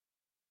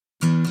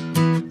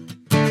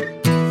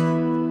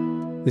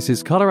This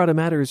is Colorado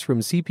Matters from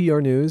CPR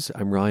News.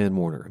 I'm Ryan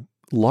Warner.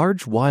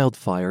 Large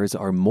wildfires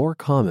are more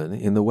common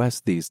in the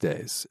West these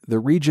days. The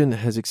region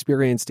has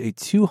experienced a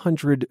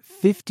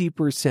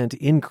 250%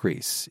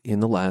 increase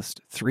in the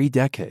last 3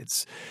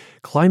 decades.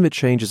 Climate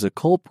change is a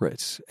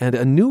culprit, and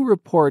a new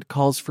report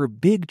calls for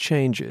big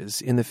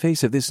changes in the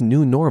face of this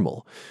new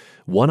normal.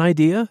 One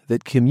idea,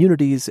 that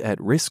communities at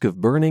risk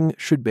of burning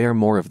should bear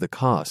more of the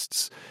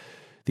costs.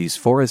 These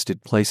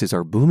forested places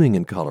are booming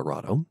in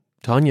Colorado.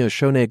 Tanya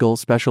Schoenagel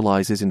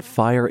specializes in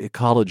fire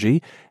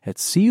ecology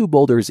at CU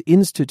Boulder's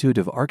Institute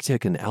of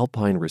Arctic and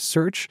Alpine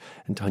Research.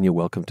 And Tanya,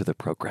 welcome to the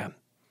program.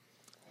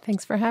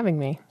 Thanks for having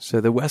me. So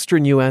the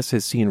western U.S.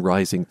 has seen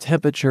rising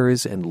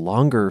temperatures and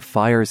longer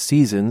fire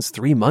seasons,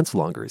 3 months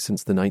longer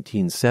since the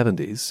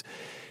 1970s.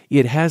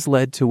 It has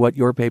led to what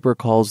your paper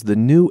calls the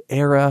new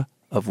era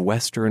of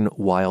western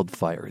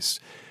wildfires.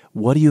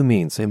 What do you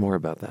mean? Say more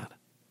about that.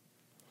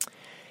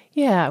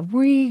 Yeah,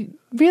 we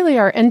really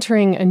are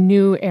entering a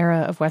new era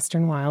of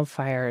western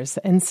wildfires.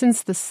 And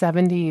since the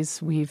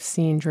 70s, we've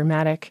seen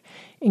dramatic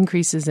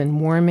increases in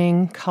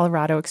warming.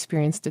 Colorado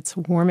experienced its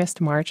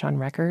warmest March on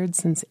record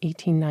since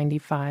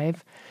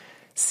 1895.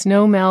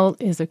 Snowmelt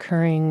is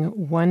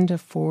occurring 1 to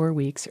 4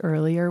 weeks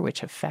earlier,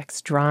 which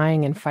affects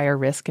drying and fire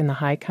risk in the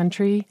high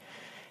country.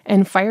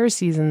 And fire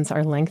seasons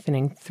are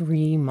lengthening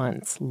 3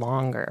 months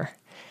longer.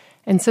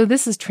 And so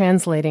this is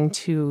translating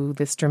to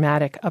this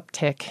dramatic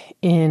uptick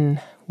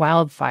in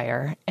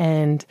wildfire.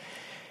 And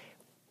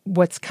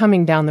what's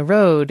coming down the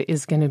road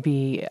is going to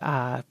be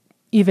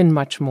even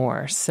much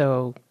more.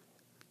 So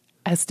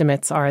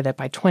estimates are that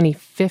by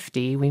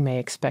 2050, we may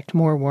expect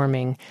more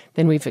warming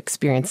than we've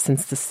experienced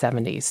since the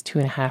 70s,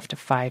 2.5 to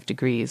 5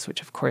 degrees,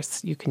 which, of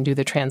course, you can do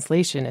the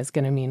translation, is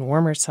going to mean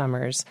warmer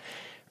summers,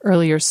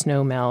 earlier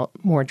snowmelt,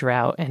 more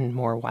drought, and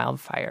more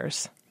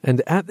wildfires.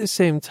 And at the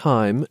same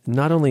time,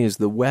 not only is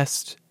the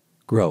West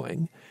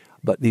growing,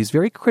 but these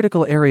very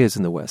critical areas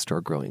in the West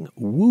are growing.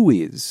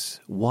 WUIs,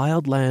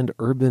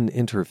 wildland-urban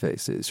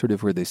interfaces, sort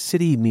of where the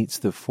city meets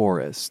the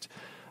forest.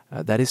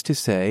 That is to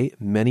say,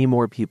 many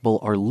more people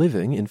are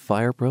living in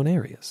fire-prone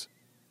areas.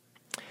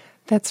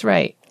 That's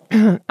right.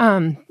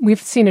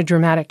 We've seen a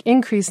dramatic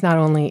increase not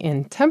only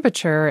in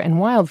temperature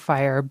and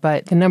wildfire,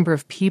 but the number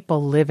of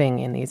people living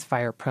in these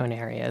fire-prone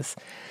areas.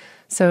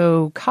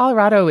 So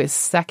Colorado is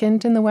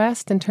second in the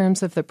West in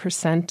terms of the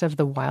percent of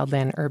the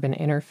wildland-urban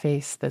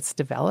interface that's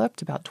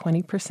developed. About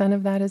 20%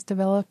 of that is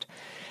developed.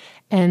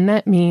 And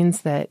that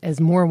means that as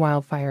more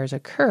wildfires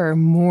occur,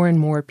 more and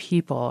more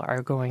people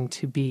are going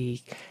to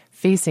be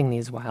facing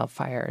these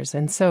wildfires.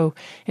 And so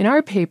in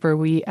our paper,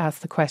 we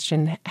asked the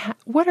question,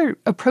 what are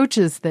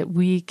approaches that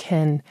we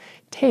can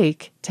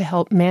take to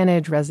help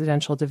manage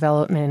residential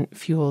development,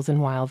 fuels,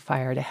 and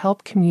wildfire to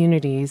help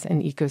communities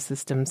and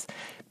ecosystems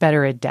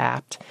better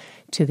adapt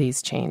to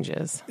these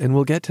changes? And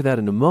we'll get to that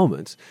in a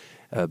moment.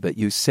 But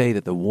you say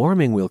that the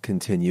warming will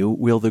continue.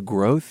 Will the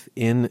growth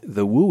in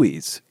the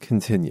WUIs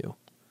continue?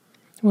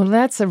 Well,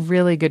 that's a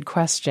really good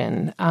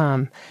question.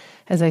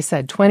 As I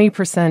said,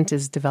 20%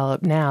 is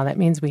developed now. That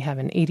means we have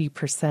an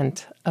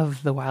 80%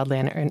 of the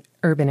wildland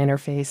urban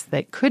interface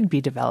that could be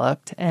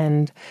developed.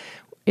 And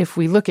if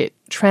we look at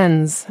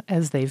trends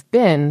as they've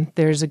been,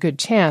 there's a good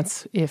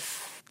chance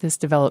if this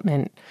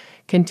development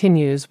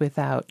continues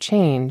without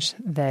change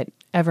that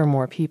ever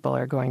more people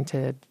are going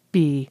to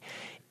be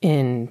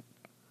in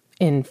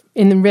the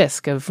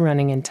risk of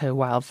running into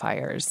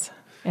wildfires.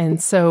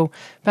 And so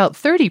about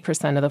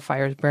 30% of the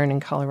fires burned in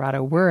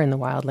Colorado were in the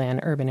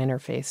wildland-urban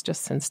interface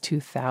just since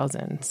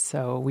 2000.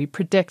 So we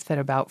predict that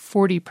about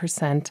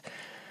 40%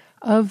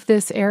 of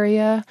this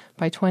area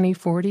by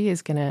 2040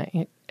 is going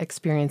to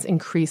experience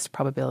increased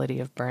probability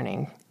of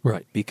burning.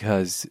 Right,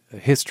 because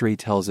history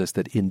tells us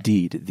that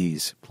indeed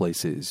these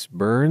places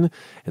burn,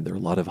 and there are a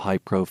lot of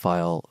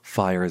high-profile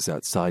fires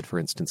outside, for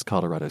instance,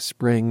 Colorado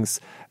Springs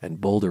and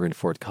Boulder and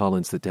Fort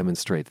Collins that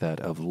demonstrate that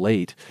of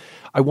late.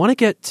 I want to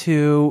get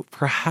to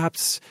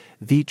perhaps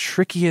the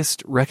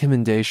trickiest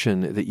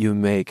recommendation that you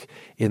make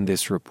in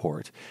this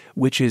report,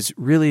 which is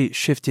really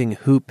shifting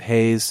who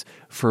pays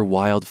for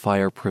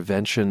wildfire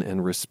prevention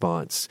and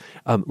response.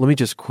 Let me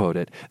just quote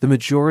it. The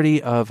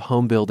majority of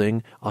home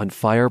building on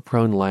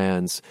fire-prone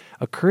lands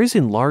occurs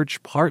in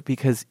large part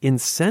because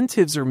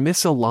incentives are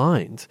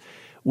misaligned,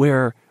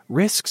 where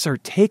risks are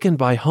taken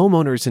by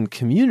homeowners and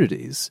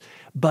communities,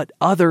 but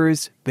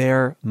others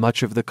bear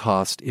much of the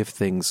cost if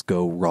things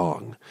go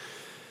wrong.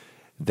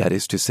 That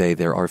is to say,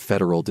 there are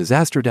federal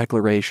disaster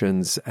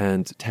declarations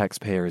and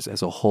taxpayers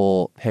as a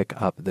whole pick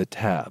up the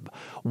tab.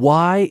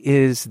 Why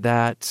is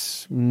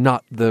that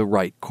not the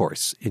right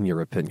course, in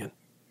your opinion?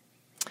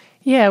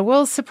 Yeah,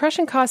 well,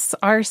 suppression costs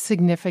are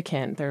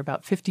significant. They're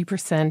about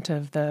 50%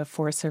 of the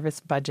Forest Service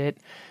budget.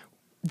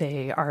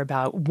 They are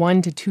about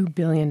 $1 to $2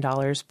 billion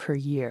per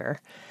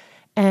year.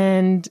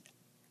 And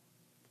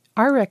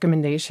our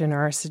recommendation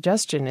or our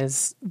suggestion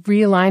is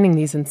realigning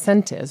these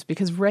incentives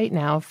because right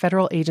now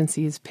federal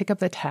agencies pick up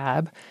the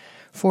tab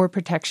for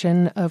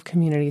protection of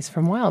communities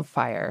from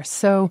wildfire.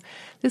 So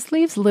this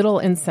leaves little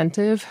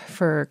incentive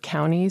for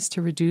counties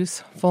to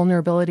reduce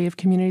vulnerability of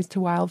communities to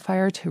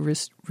wildfire, to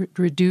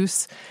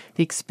reduce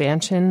the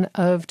expansion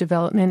of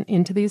development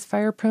into these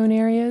fire-prone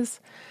areas.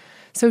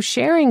 So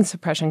sharing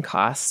suppression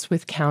costs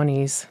with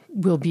counties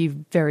will be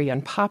very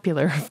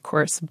unpopular, of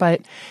course,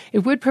 but it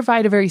would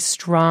provide a very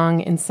strong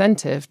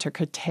incentive to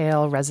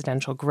curtail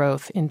residential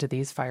growth into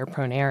these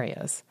fire-prone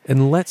areas.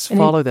 And let's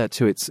follow that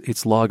to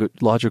its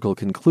logical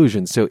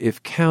conclusion. So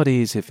if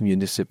counties, if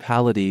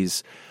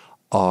municipalities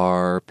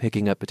are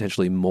picking up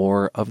potentially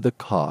more of the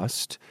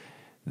cost,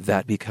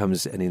 that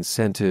becomes an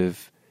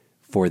incentive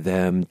for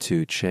them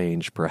to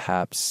change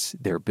perhaps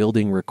their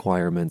building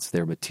requirements,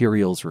 their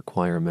materials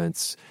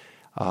requirements.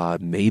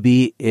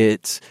 Maybe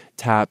it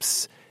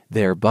taps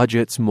their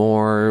budgets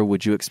more.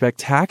 Would you expect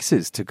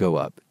taxes to go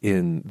up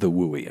in the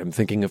WUI? I'm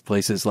thinking of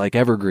places like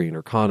Evergreen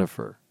or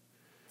Conifer.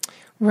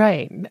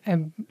 Right.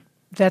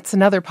 That's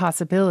another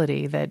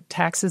possibility, that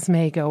taxes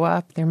may go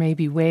up. There may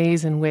be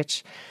ways in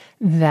which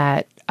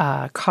that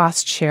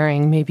cost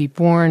sharing may be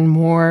borne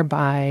more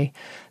by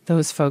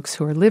those folks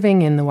who are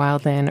living in the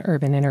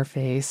wildland-urban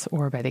interface,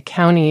 or by the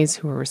counties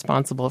who are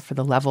responsible for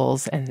the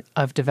levels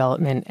of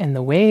development and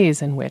the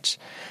ways in which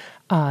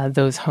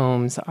those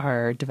homes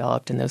are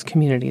developed and those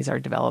communities are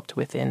developed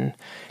within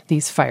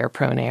these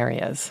fire-prone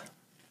areas.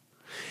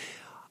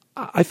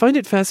 I find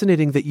it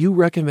fascinating that you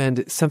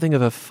recommend something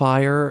of a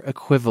fire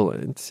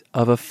equivalent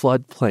of a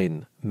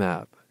floodplain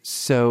map.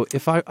 So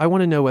if I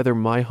want to know whether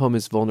my home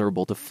is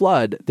vulnerable to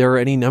flood, there are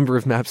any number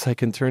of maps I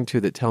can turn to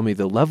that tell me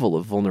the level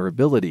of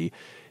vulnerability.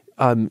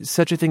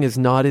 Such a thing is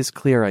not as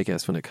clear, I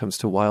guess, when it comes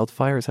to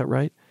wildfire. Is that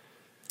right?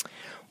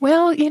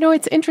 Well,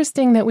 it's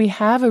interesting that we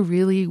have a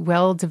really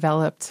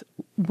well-developed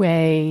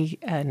way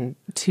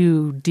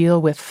to deal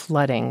with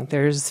flooding.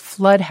 There's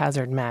flood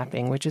hazard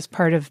mapping, which is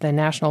part of the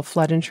National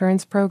Flood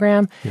Insurance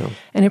Program,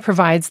 and it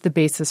provides the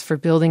basis for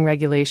building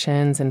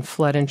regulations and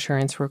flood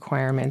insurance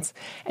requirements.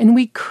 And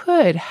we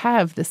could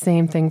have the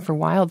same thing for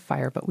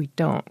wildfire, but we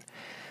don't.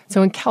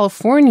 So in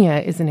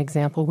California is an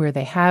example where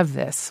they have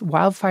this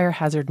wildfire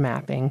hazard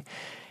mapping,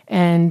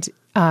 and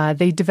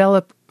they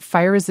develop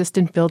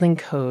fire-resistant building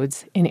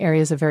codes in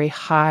areas of very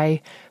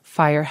high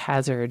fire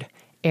hazard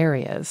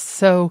areas.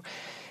 So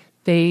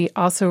they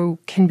also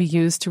can be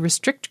used to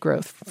restrict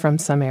growth from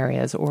some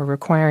areas, or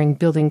requiring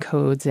building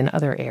codes in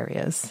other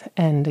areas.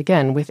 And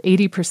again, with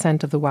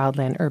 80% of the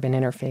wildland-urban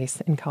interface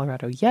in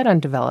Colorado yet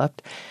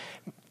undeveloped,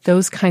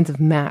 those kinds of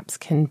maps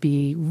can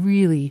be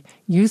really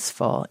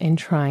useful in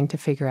trying to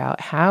figure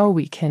out how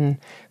we can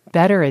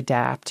better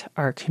adapt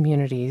our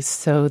communities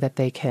so that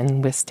they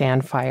can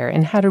withstand fire,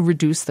 and how to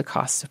reduce the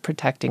costs of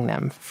protecting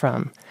them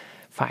from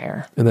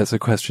fire. And that's a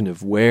question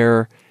of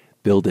where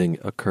building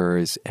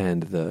occurs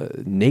and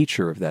the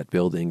nature of that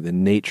building, the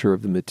nature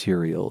of the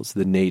materials,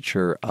 the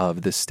nature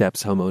of the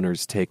steps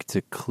homeowners take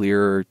to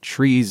clear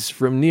trees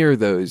from near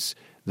those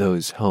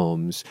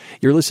homes.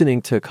 You're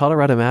listening to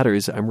Colorado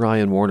Matters. I'm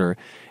Ryan Warner,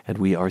 and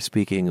we are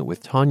speaking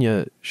with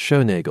Tanya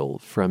Schoenagel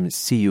from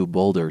CU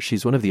Boulder.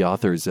 She's one of the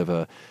authors of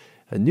a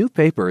new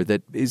paper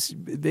that is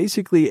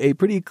basically a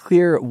pretty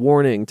clear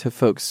warning to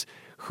folks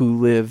who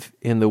live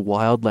in the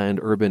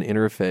wildland-urban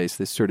interface,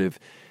 this sort of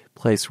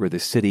place where the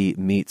city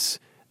meets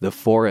the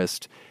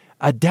forest.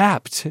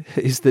 Adapt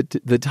is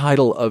the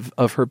title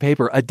of her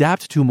paper.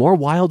 Adapt to more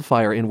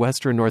wildfire in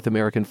Western North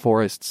American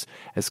forests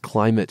as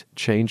climate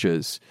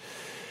changes.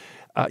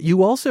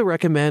 You also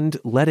recommend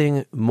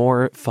letting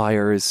more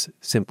fires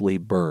simply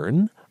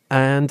burn,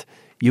 and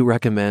you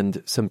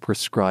recommend some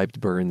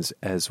prescribed burns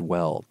as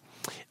well.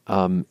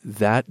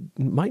 That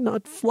might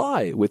not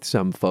fly with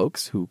some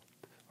folks who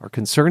are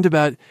concerned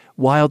about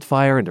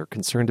wildfire and are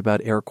concerned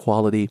about air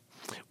quality.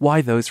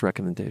 Why those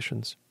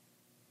recommendations?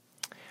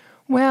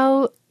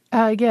 Well,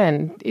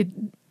 again,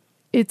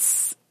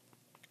 it's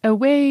a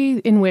way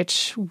in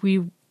which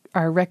we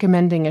are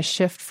recommending a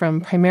shift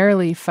from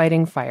primarily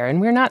fighting fire.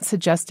 And we're not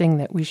suggesting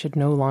that we should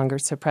no longer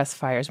suppress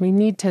fires. We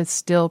need to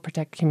still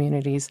protect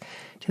communities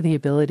to the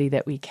ability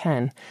that we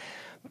can.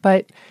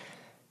 But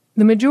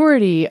the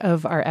majority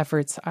of our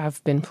efforts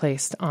have been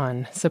placed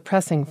on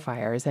suppressing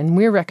fires, and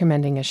we're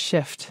recommending a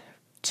shift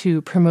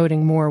to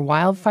promoting more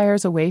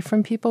wildfires away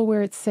from people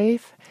where it's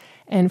safe,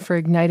 and for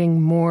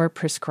igniting more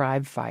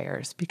prescribed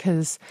fires,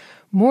 because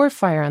more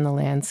fire on the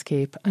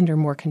landscape under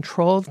more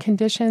controlled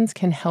conditions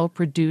can help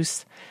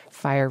reduce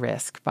fire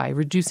risk by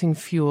reducing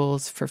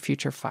fuels for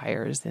future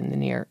fires in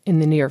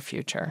the near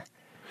future.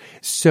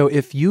 So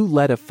if you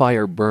let a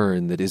fire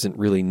burn that isn't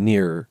really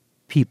near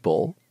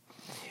people,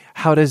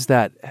 how does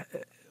that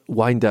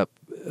wind up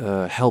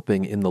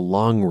helping in the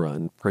long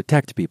run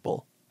protect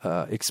people?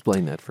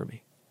 Explain that for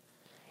me.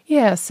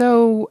 Yeah,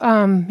 so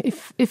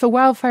if a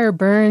wildfire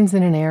burns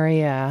in an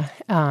area,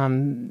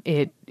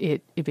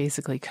 it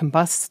basically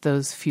combusts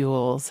those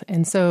fuels.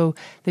 And so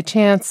the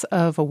chance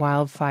of a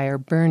wildfire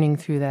burning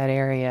through that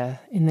area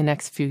in the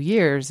next few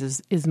years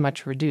is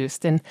much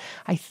reduced. And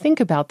I think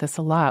about this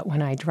a lot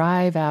when I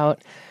drive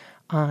out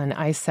on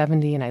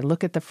I-70 and I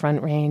look at the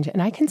Front Range,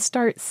 and I can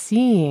start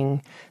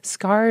seeing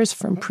scars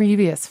from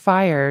previous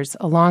fires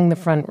along the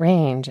Front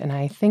Range. And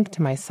I think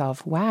to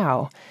myself,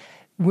 wow,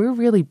 we're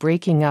really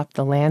breaking up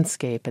the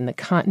landscape and the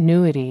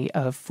continuity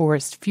of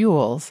forest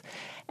fuels.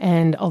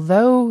 And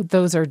although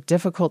those are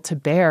difficult to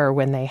bear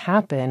when they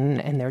happen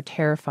and they're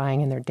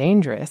terrifying and they're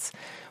dangerous,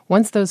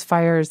 once those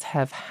fires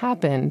have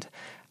happened,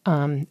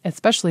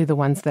 especially the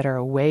ones that are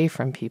away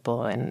from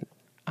people and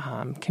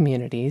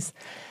communities,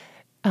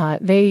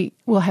 they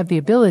will have the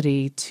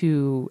ability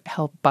to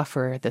help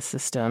buffer the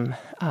system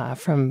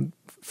from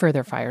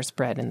further fire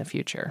spread in the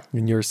future.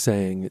 And you're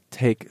saying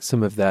take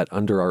some of that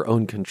under our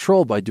own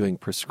control by doing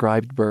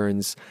prescribed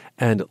burns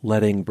and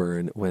letting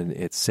burn when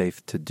it's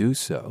safe to do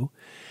so.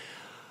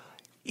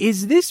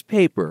 Is this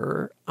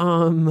paper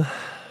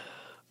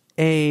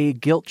a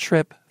guilt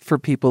trip for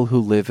people who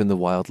live in the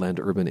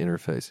wildland-urban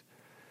interface?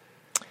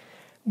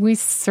 We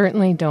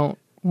certainly don't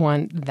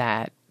want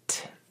that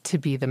to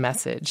be the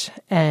message.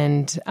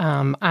 And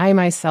I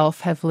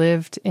myself have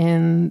lived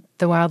in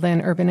the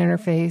wildland-urban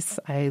interface.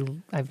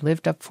 I've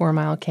lived up 4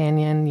 Mile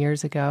Canyon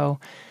years ago.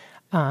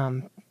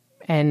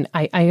 And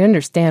I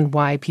understand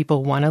why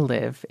people want to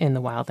live in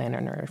the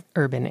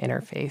wildland-urban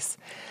interface.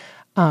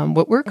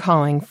 What we're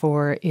calling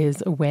for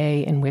is a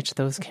way in which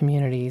those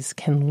communities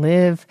can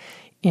live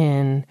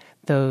in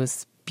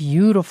those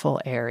beautiful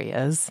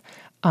areas,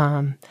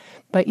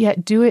 but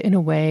yet do it in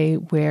a way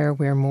where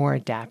we're more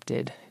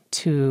adapted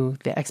to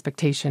the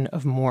expectation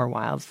of more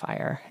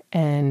wildfire.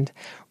 And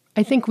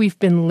I think we've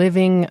been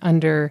living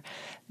under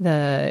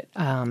the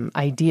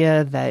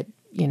idea that,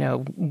 you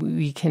know,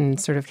 we can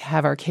sort of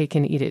have our cake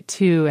and eat it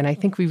too. And I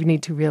think we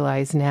need to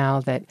realize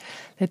now that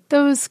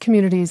those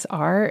communities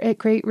are at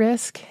great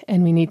risk,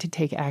 and we need to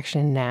take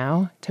action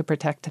now to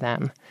protect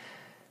them.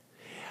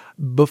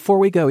 Before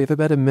we go, we have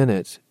about a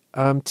minute.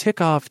 Tick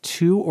off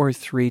 2 or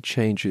 3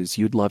 changes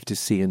you'd love to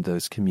see in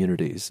those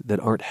communities that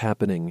aren't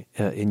happening,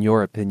 in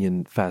your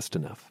opinion, fast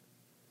enough.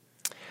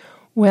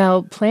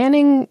 Well,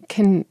 planning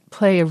can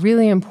play a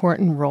really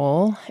important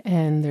role,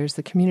 and there's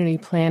the Community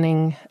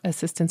Planning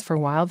Assistance for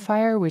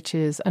Wildfire, which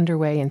is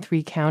underway in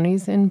 3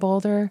 counties in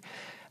Boulder,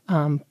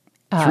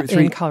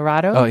 in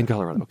Colorado. Oh, in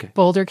Colorado, okay.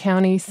 Boulder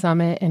County,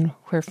 Summit, and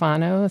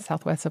Huerfano,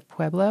 southwest of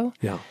Pueblo.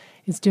 Yeah.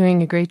 Is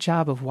doing a great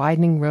job of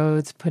widening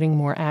roads, putting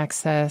more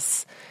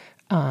access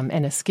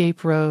and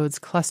escape roads,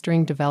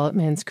 clustering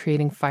developments,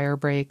 creating fire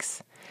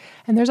breaks.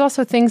 And there's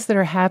also things that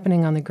are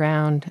happening on the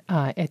ground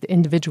at the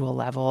individual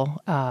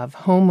level of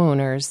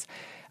homeowners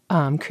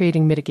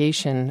creating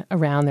mitigation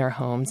around their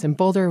homes. And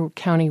Boulder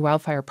County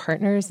Wildfire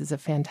Partners is a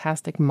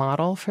fantastic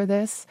model for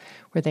this,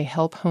 where they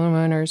help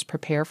homeowners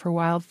prepare for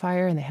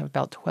wildfire, and they have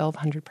about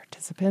 1,200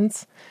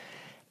 participants.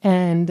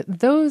 And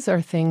those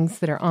are things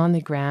that are on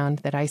the ground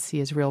that I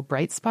see as real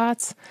bright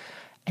spots,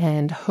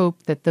 and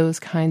hope that those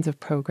kinds of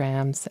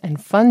programs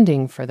and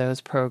funding for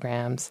those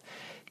programs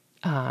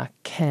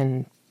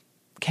can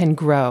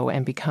grow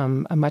and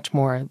become a much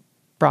more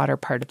broader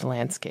part of the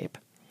landscape.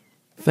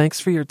 Thanks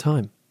for your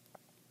time.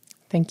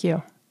 Thank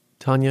you.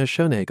 Tanya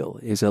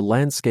Schoenagel is a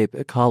landscape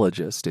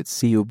ecologist at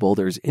CU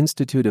Boulder's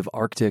Institute of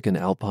Arctic and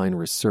Alpine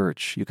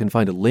Research. You can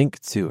find a link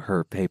to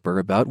her paper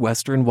about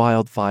Western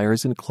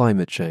wildfires and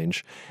climate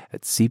change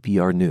at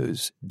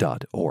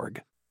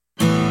cprnews.org.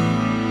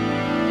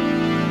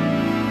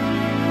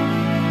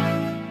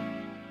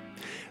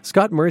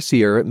 Scott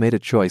Mercier made a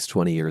choice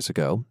 20 years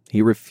ago.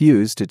 He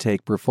refused to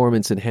take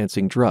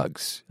performance-enhancing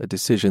drugs, a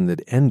decision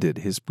that ended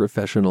his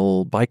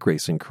professional bike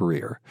racing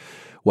career.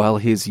 While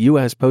his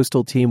U.S.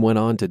 Postal team went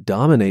on to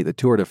dominate the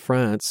Tour de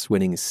France,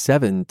 winning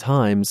 7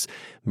 times,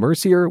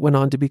 Mercier went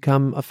on to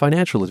become a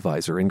financial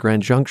advisor in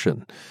Grand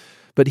Junction.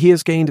 But he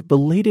has gained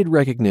belated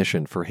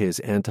recognition for his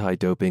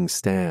anti-doping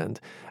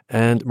stand,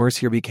 and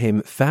Mercier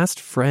became fast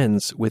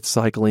friends with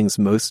cycling's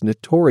most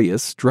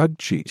notorious drug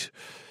cheat.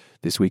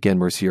 This weekend,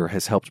 Mercier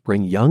has helped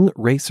bring young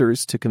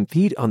racers to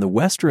compete on the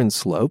Western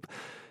Slope.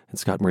 And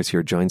Scott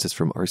Mercier joins us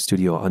from our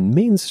studio on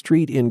Main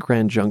Street in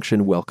Grand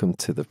Junction. Welcome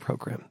to the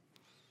program.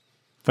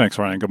 Thanks,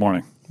 Ryan. Good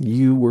morning.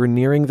 You were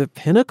nearing the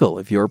pinnacle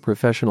of your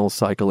professional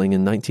cycling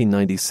in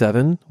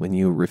 1997 when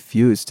you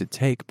refused to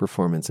take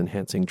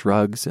performance-enhancing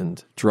drugs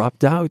and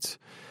dropped out.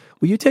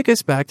 Will you take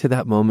us back to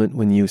that moment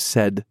when you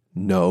said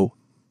no?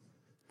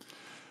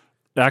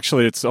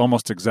 Actually, it's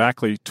almost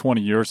exactly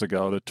 20 years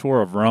ago. The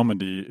Tour of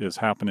Romandy is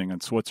happening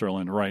in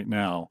Switzerland right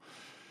now.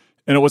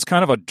 And it was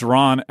kind of a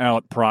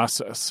drawn-out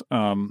process.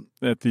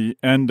 At the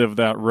end of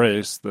that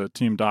race, the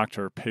team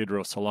doctor,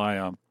 Pedro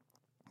Celaya,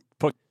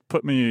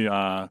 put me,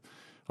 I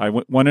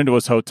went into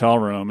his hotel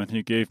room, and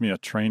he gave me a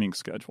training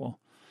schedule.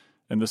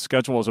 And the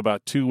schedule was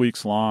about 2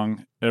 weeks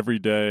long. Every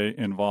day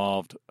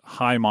involved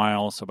high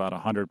miles, about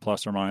 100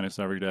 plus or minus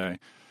every day.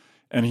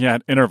 And he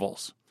had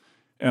intervals.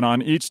 And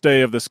on each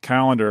day of this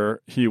calendar,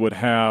 he would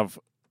have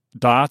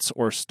dots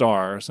or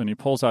stars, and he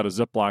pulls out a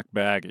Ziploc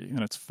baggie,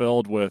 and it's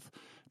filled with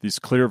these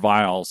clear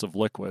vials of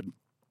liquid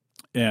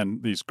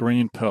and these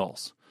green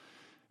pills.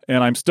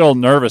 And I'm still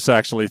nervous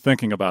actually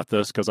thinking about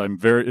this because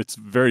it's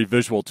very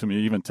visual to me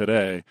even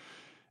today.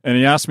 And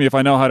he asked me if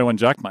I know how to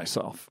inject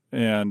myself.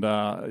 And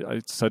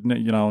I said,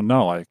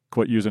 no, I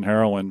quit using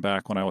heroin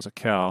back when I was a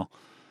Cal.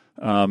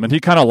 And he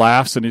kind of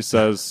laughs and he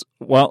says,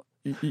 well,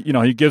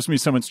 he gives me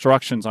some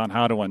instructions on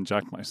how to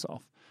inject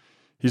myself.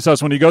 He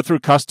says, when you go through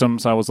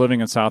customs, I was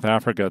living in South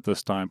Africa at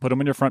this time, put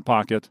them in your front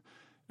pocket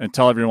and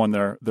tell everyone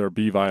they're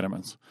B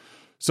vitamins.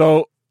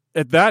 So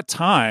at that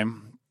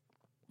time,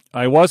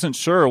 I wasn't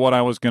sure what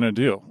I was going to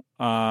do.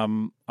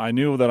 I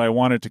knew that I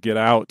wanted to get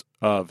out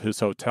of his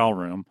hotel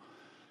room.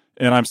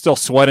 And I'm still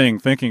sweating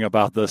thinking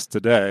about this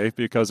today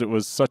because it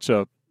was such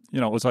it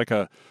was like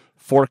a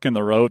fork in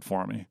the road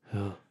for me.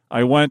 Oh.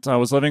 I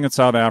was living in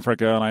South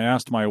Africa, and I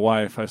asked my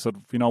wife, I said,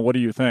 what do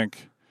you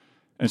think?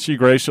 And she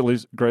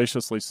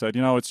graciously said,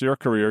 it's your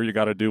career. You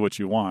got to do what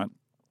you want.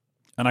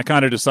 And I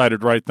kind of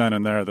decided right then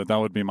and there that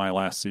would be my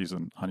last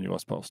season on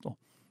U.S. Postal.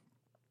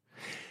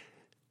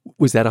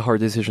 Was that a hard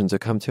decision to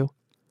come to?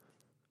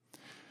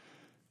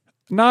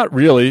 Not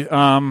really.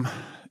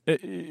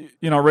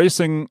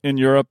 Racing in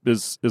Europe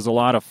is a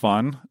lot of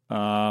fun,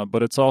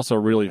 but it's also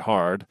really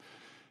hard.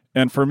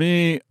 And for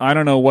me, I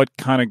don't know what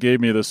kind of gave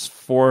me this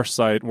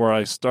foresight where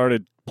I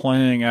started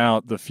playing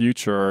out the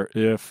future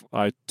if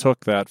I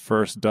took that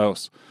first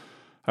dose.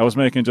 I was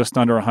making just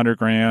under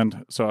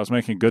 $100,000, so I was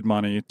making good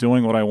money,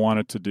 doing what I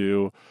wanted to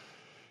do.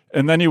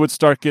 And then you would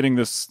start getting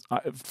this,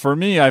 for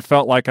me, I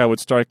felt like I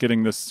would start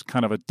getting this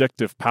kind of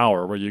addictive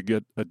power where you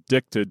get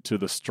addicted to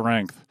the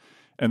strength,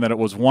 and that it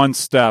was one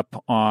step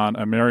on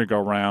a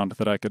merry-go-round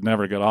that I could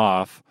never get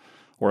off,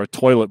 or a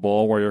toilet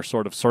bowl where you're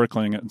sort of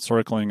circling it and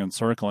circling and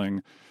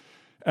circling.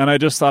 And I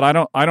just thought,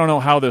 I don't know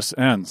how this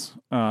ends.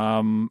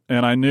 And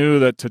I knew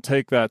that to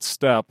take that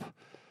step,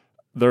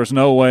 there's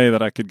no way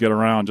that I could get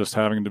around just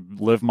having to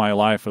live my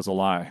life as a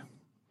lie.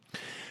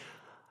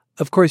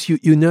 Of course,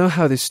 you know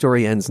how this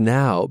story ends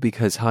now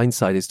because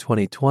hindsight is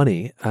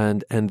 20/20,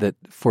 and that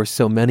for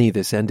so many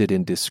this ended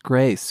in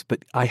disgrace.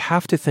 But I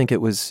have to think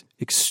it was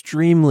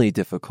extremely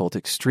difficult,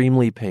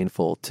 extremely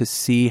painful to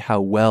see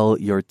how well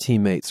your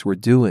teammates were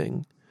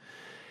doing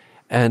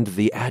and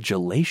the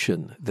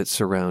adulation that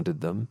surrounded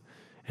them,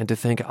 and to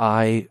think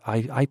I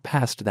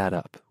passed that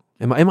up.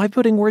 Am I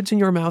putting words in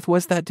your mouth?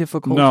 Was that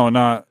difficult? No,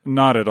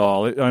 not at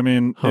all.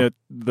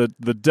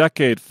 The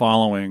decade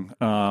following,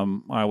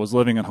 I was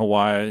living in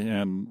Hawaii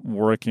and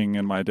working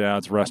in my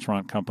dad's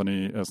restaurant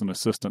company as an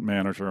assistant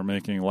manager,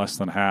 making less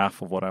than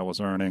half of what I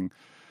was earning.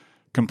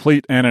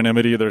 Complete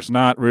anonymity. There's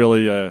not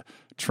really a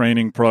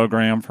training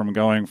program from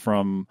going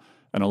from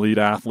an elite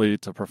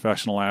athlete to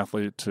professional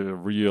athlete to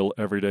real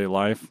everyday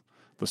life,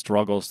 the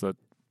struggles that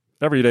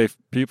everyday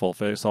people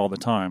face all the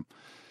time.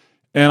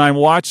 And I'm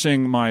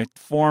watching my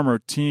former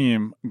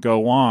team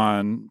go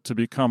on to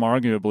become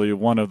arguably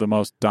one of the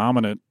most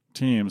dominant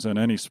teams in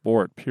any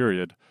sport,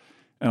 period.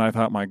 And I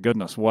thought, my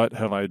goodness, what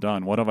have I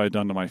done? What have I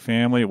done to my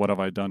family? What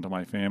have I done to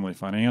my family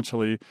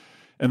financially?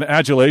 And the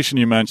adulation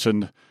you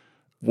mentioned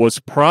was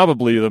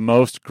probably the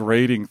most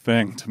grating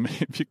thing to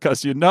me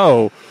because you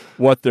know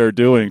what they're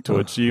doing to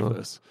achieve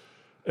this.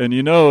 And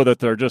you know that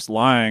they're just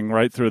lying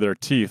right through their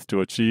teeth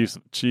to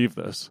achieve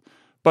this.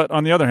 But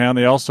on the other hand,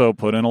 they also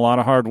put in a lot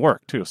of hard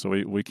work, too, so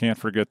we can't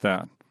forget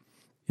that.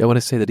 Yeah, I want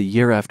to say that a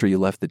year after you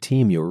left the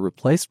team, you were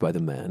replaced by the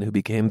man who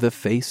became the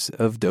face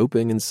of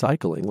doping and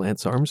cycling,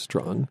 Lance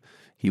Armstrong.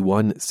 He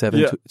won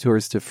 7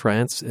 Tours de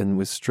France and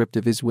was stripped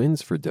of his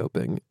wins for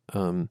doping.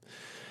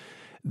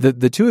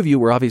 The two of you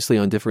were obviously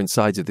on different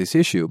sides of this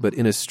issue, but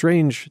in a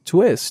strange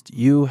twist,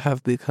 you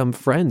have become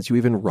friends. You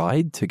even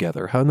ride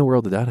together. How in the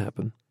world did that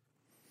happen?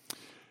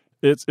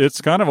 It's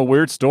kind of a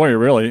weird story,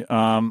 really.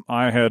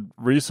 I had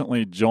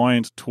recently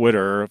joined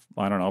Twitter,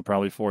 I don't know,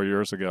 probably 4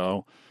 years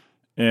ago,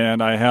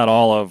 and I had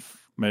all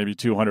of maybe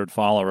 200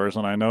 followers,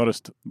 and I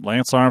noticed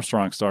Lance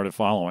Armstrong started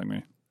following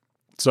me.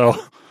 So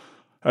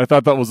I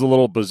thought that was a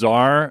little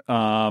bizarre.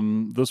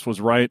 This was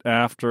right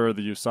after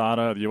the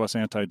USADA, the U.S.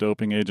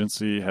 Anti-Doping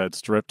Agency, had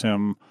stripped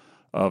him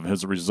of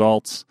his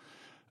results.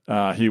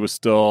 He was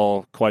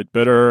still quite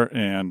bitter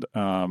and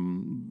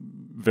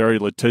very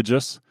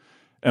litigious.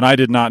 And I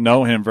did not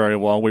know him very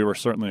well. We were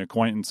certainly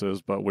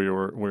acquaintances, but we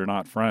were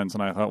not friends.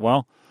 And I thought,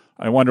 well,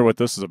 I wonder what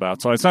this is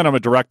about. So I sent him a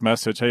direct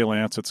message. Hey,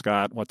 Lance, it's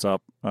Scott. What's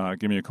up?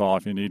 Give me a call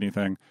if you need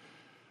anything.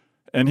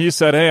 And he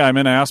said, hey, I'm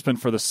in Aspen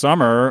for the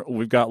summer.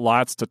 We've got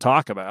lots to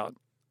talk about.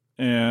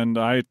 And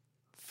I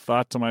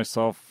thought to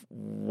myself,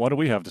 what do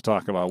we have to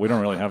talk about? We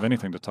don't really have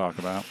anything to talk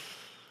about.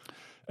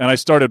 And I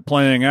started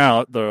playing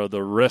out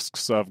the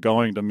risks of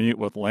going to meet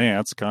with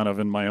Lance kind of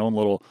in my own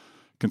little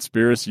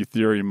conspiracy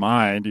theory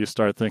mind. You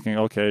start thinking,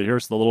 okay,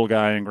 here's the little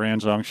guy in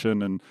Grand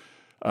Junction, and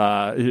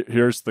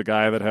here's the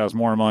guy that has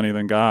more money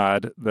than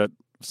God that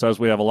says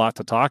we have a lot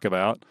to talk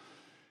about.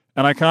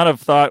 And I kind of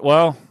thought,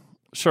 well,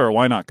 sure,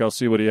 why not? Go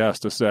see what he has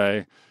to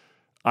say.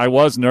 I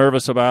was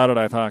nervous about it.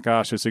 I thought,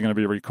 gosh, is he going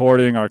to be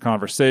recording our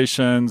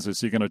conversations? Is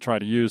he going to try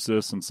to use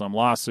this in some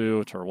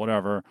lawsuit or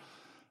whatever?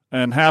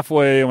 And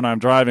halfway when I'm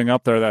driving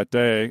up there that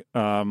day,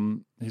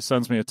 he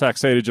sends me a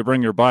text, hey, did you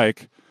bring your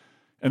bike?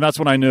 And that's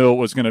when I knew it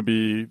was going to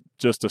be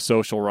just a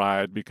social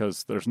ride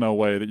because there's no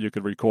way that you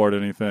could record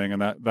anything,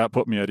 and that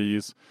put me at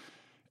ease.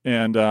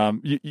 And,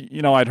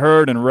 I'd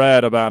heard and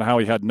read about how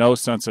he had no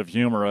sense of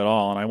humor at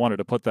all, and I wanted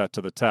to put that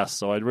to the test.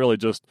 So I really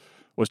just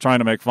was trying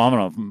to make fun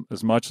of him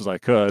as much as I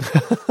could.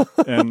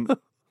 and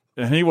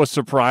he was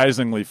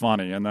surprisingly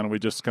funny, and then we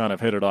just kind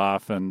of hit it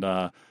off. And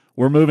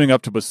we're moving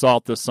up to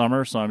Basalt this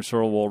summer, so I'm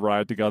sure we'll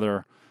ride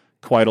together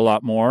quite a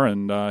lot more,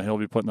 and he'll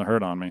be putting the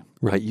hurt on me.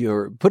 Right,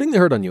 you're putting the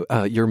hurt on you.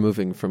 You're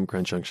moving from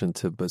Grand Junction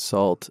to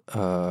Basalt,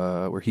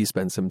 where he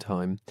spends some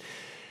time.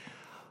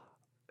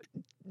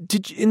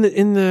 Did you,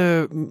 in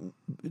the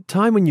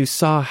time when you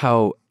saw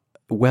how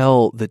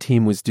well the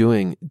team was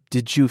doing,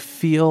 did you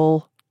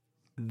feel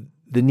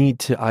the need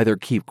to either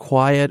keep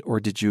quiet, or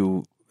did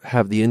you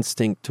have the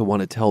instinct to want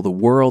to tell the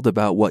world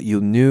about what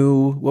you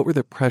knew? What were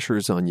the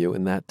pressures on you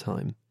in that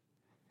time?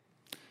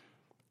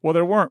 Well,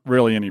 there weren't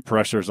really any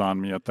pressures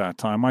on me at that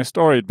time. My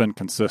story had been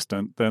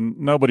consistent, and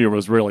nobody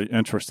was really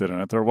interested in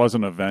it. There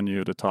wasn't a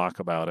venue to talk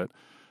about it.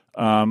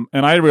 And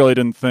I really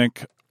didn't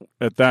think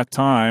at that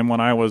time,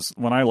 when I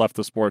left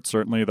the sport,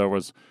 certainly there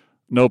was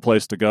no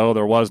place to go.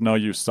 There was no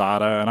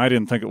USADA, and I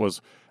didn't think it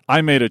was.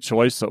 I made a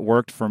choice that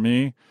worked for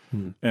me,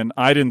 and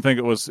I didn't think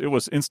it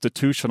was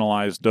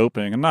institutionalized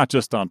doping, and not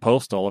just on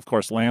Postal. Of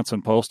course, Lance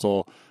and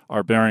Postal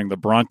are bearing the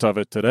brunt of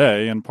it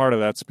today, and part of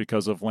that's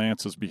because of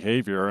Lance's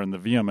behavior and the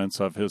vehemence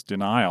of his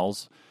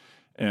denials,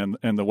 and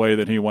the way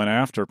that he went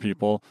after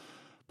people.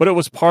 But it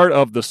was part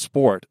of the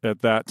sport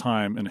at that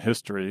time in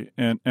history,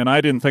 and I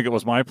didn't think it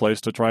was my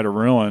place to try to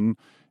ruin,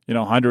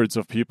 hundreds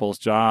of people's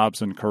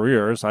jobs and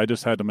careers. I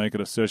just had to make a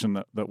decision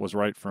that was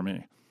right for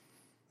me.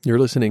 You're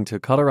listening to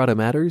Colorado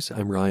Matters.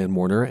 I'm Ryan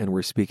Warner, and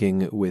we're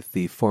speaking with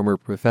the former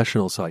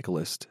professional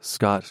cyclist,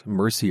 Scott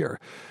Mercier,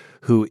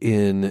 who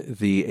in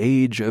the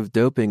age of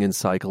doping and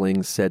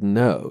cycling said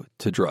no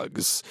to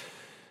drugs,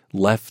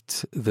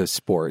 left the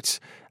sport,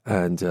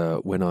 and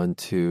went on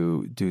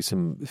to do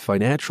some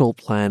financial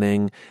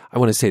planning. I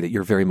want to say that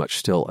you're very much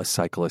still a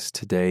cyclist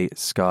today,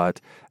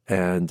 Scott,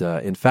 and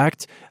in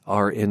fact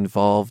are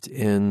involved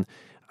in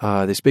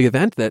this big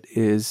event that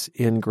is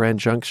in Grand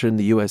Junction,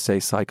 the USA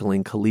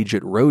Cycling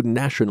Collegiate Road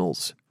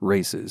Nationals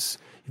races.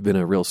 You've been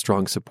a real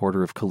strong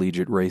supporter of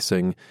collegiate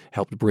racing,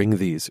 helped bring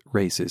these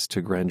races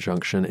to Grand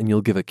Junction, and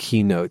you'll give a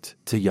keynote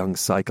to young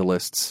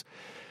cyclists.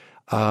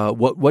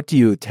 What do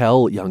you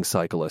tell young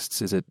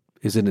cyclists? Is it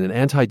an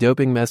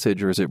anti-doping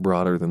message, or is it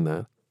broader than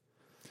that?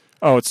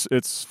 Oh,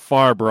 it's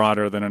far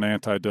broader than an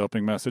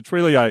anti-doping message.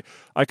 Really, I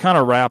kind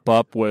of wrap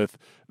up with,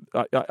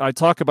 I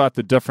talk about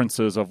the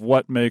differences of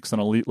what makes an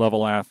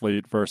elite-level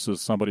athlete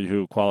versus somebody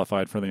who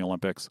qualified for the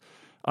Olympics.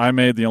 I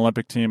made the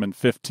Olympic team in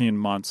 15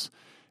 months,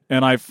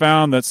 and I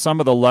found that some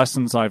of the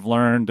lessons I've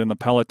learned in the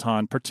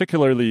peloton,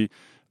 particularly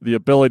the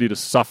ability to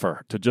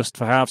suffer, to just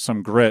have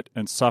some grit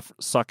and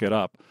suck it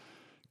up,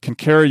 can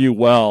carry you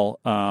well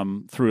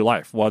through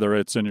life, whether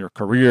it's in your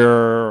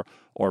career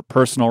or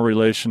personal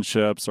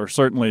relationships, or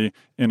certainly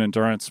in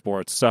endurance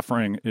sports.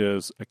 Suffering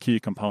is a key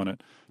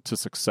component to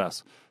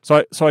success.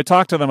 So I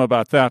talk to them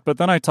about that, but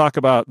then I talk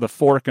about the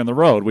fork in the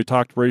road. We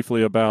talked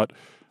briefly about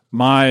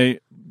my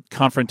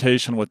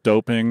confrontation with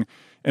doping,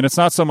 and it's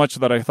not so much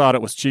that I thought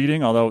it was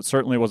cheating, although it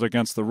certainly was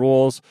against the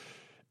rules.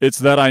 It's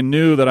that I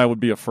knew that I would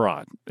be a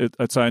fraud.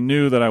 I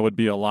knew that I would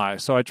be a lie.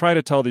 So I try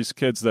to tell these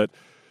kids that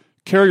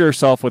carry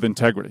yourself with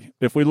integrity.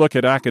 If we look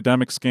at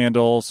academic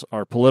scandals,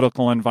 our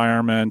political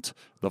environment,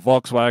 the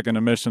Volkswagen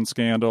emission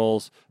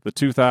scandals, the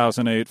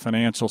 2008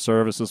 financial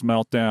services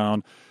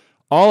meltdown,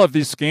 all of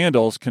these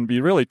scandals can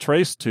be really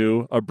traced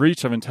to a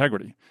breach of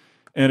integrity.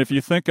 And if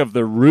you think of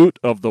the root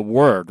of the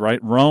word,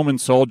 right, Roman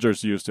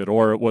soldiers used it,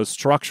 or it was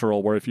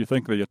structural, where if you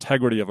think of the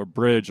integrity of a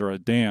bridge or a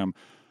dam,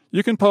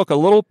 you can poke a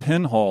little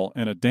pinhole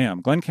in a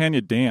dam. Glen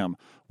Canyon Dam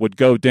would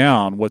go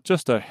down with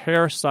just a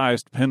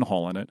hair-sized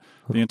pinhole in it.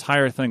 The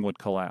entire thing would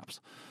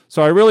collapse.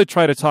 So I really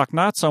try to talk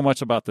not so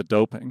much about the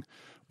doping,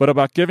 but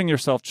about giving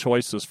yourself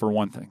choices for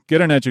one thing.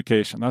 Get an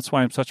education. That's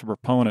why I'm such a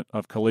proponent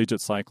of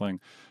collegiate cycling,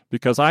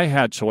 because I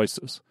had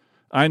choices.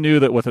 I knew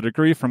that with a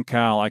degree from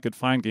Cal, I could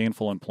find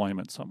gainful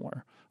employment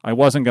somewhere. I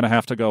wasn't going to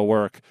have to go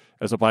work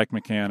as a bike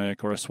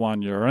mechanic or a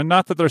soigneur, and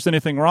not that there's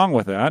anything wrong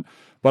with that,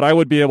 but I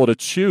would be able to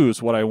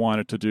choose what I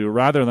wanted to do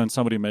rather than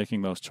somebody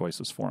making those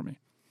choices for me.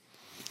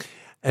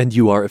 And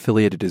you are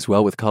affiliated as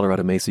well with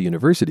Colorado Mesa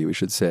University, we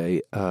should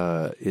say,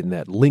 in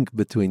that link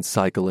between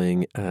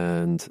cycling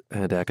and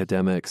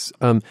academics.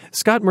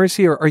 Scott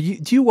Mercier,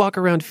 do you walk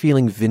around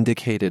feeling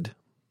vindicated?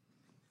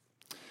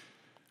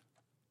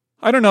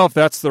 I don't know if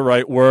that's the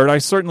right word. I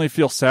certainly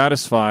feel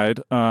satisfied.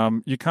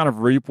 You kind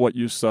of reap what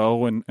you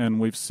sow, and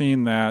we've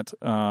seen that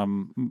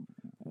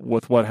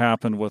with what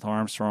happened with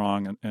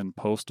Armstrong and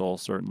Postal,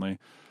 certainly.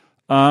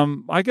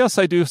 I guess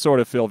I do sort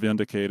of feel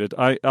vindicated.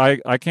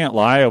 I can't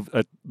lie.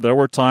 There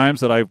were times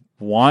that I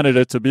wanted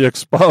it to be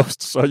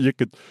exposed so you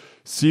could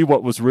see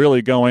what was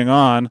really going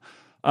on.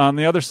 On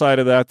the other side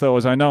of that, though,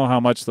 is I know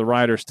how much the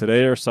riders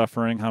today are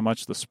suffering, how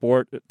much the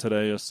sport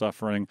today is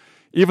suffering.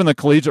 Even the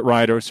collegiate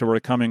riders who are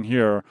coming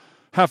here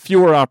have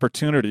fewer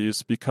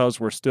opportunities because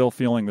we're still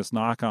feeling this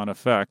knock-on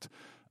effect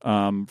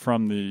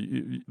from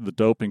the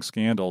doping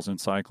scandals in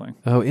cycling.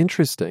 Oh,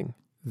 interesting.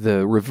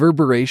 the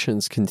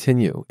reverberations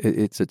continue.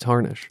 It's a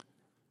tarnish.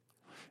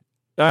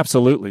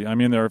 Absolutely. I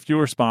mean, there are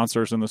fewer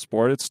sponsors in the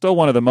sport. It's still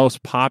one of the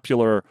most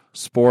popular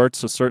sports,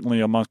 certainly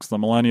amongst the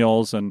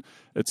millennials, and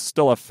it's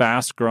still a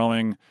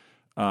fast-growing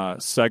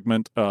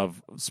segment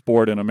of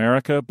sport in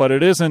America, but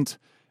it isn't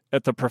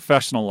at the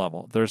professional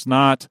level. There's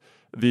not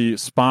the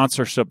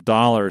sponsorship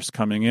dollars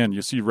coming in.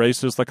 You see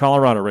races, the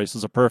Colorado race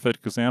is a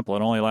perfect example.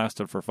 It only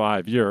lasted for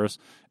 5 years,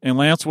 and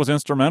Lance was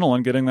instrumental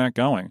in getting that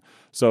going.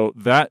 So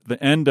that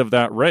the end of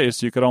that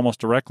race, you could almost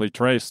directly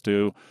trace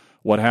to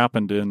what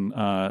happened in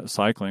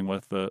cycling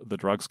with the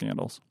drug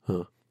scandals.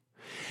 Huh.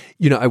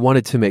 You know, I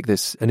wanted to make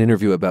this an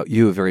interview about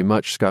you very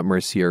much, Scott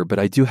Mercier, but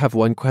I do have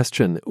one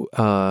question.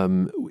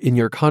 In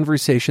your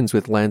conversations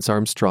with Lance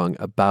Armstrong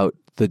about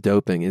the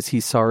doping, is he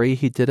sorry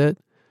he did it?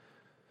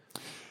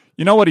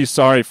 You know what he's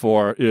sorry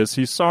for is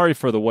he's sorry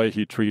for the way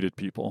he treated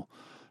people.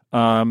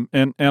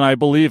 And I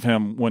believe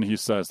him when he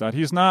says that.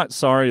 He's not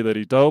sorry that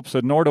he dopes,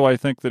 and nor do I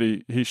think that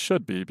he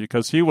should be,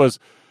 because he was,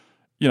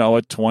 a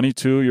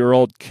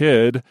 22-year-old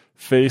kid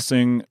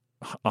facing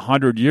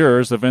 100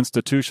 years of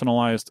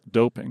institutionalized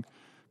doping.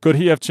 Could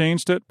he have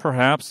changed it?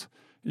 Perhaps.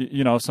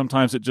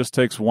 Sometimes it just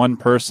takes one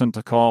person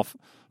to call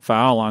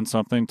foul on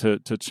something to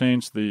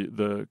change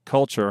the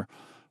culture.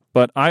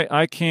 But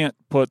I can't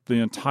put the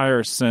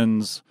entire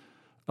sins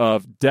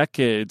of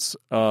decades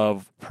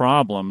of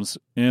problems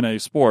in a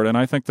sport. And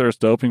I think there's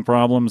doping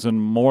problems in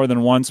more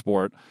than one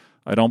sport.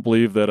 I don't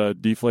believe that a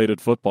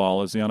deflated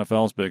football is the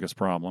NFL's biggest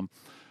problem.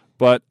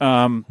 But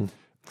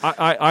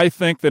I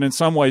think that in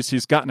some ways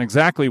he's gotten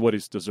exactly what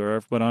he's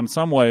deserved, but in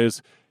some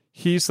ways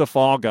he's the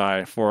fall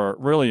guy for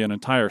really an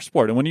entire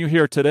sport. And when you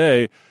hear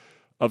today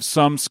of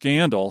some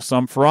scandal,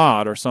 some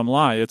fraud, or some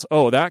lie, it's,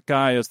 that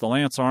guy is the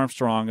Lance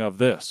Armstrong of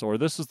this, or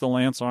this is the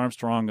Lance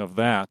Armstrong of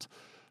that.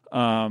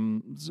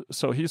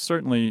 So he's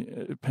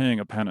certainly paying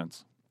a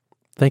penance.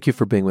 Thank you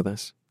for being with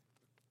us.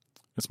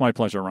 It's my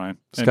pleasure, Ryan.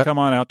 Scott? And come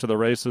on out to the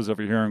races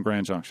over here in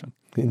Grand Junction.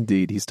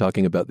 Indeed. He's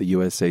talking about the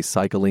USA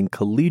Cycling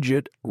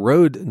Collegiate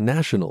Road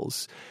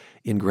Nationals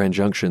in Grand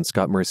Junction.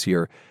 Scott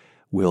Mercier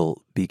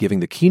will be giving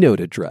the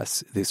keynote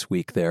address this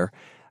week there.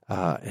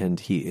 And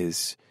he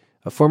is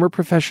a former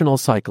professional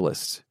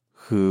cyclist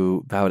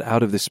who bowed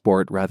out of the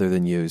sport rather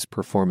than use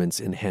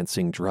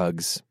performance-enhancing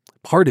drugs.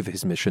 Part of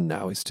his mission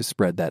now is to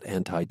spread that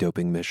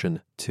anti-doping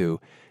mission to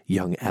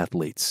young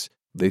athletes.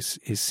 This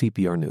is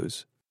CPR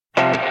News.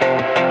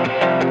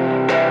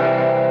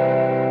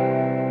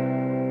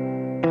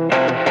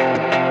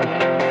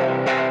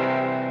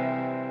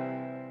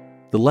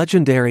 The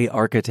legendary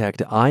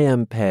architect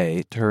I.M.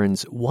 Pei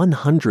turns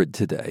 100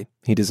 today.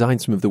 He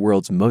designed some of the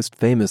world's most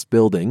famous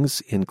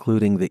buildings,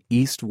 including the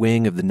East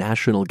Wing of the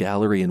National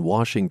Gallery in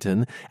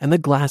Washington and the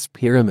Glass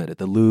Pyramid at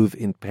the Louvre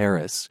in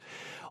Paris.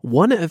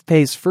 One of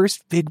Pei's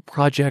first big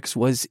projects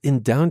was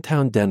in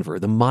downtown Denver,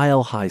 the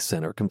Mile High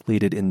Center,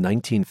 completed in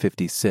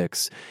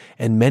 1956,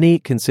 and many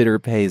consider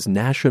Pei's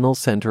National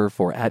Center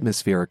for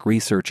Atmospheric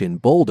Research in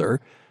Boulder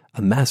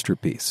a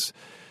masterpiece.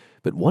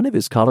 But one of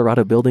his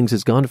Colorado buildings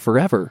is gone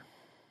forever.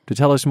 To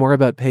tell us more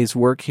about Pei's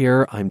work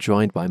here, I'm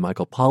joined by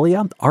Michael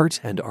Paglia, art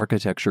and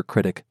architecture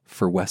critic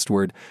for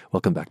Westward.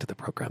 Welcome back to the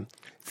program.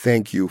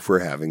 Thank you for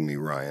having me,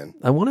 Ryan.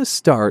 I want to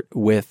start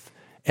with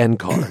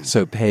NCAR,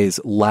 so Pei's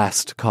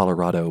last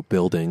Colorado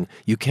building.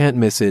 You can't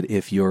miss it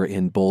if you're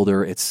in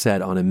Boulder. It's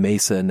set on a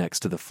mesa next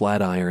to the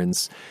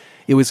Flatirons.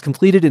 It was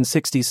completed in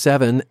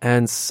 1967,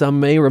 and some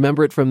may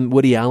remember it from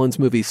Woody Allen's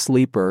movie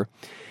Sleeper.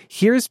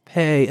 Here's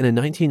Pei in a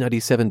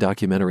 1997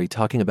 documentary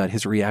talking about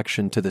his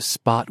reaction to the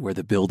spot where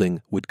the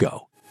building would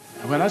go.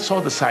 When I saw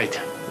the site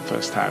the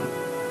first time,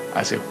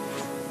 I said,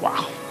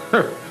 wow,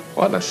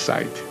 what a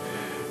site.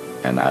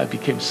 And I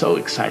became so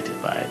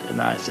excited by it.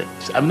 And I said,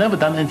 I've never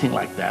done anything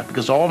like that,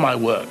 because all my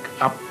work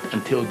up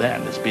until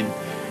then has been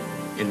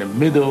in the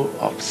middle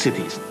of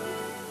cities.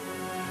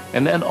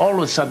 And then all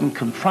of a sudden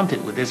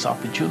confronted with this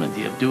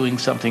opportunity of doing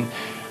something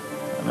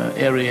in an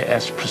area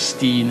as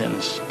pristine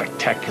and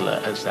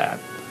spectacular as that,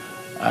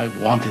 I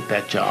wanted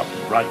that job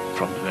right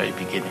from the very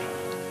beginning.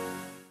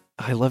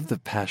 I love the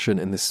passion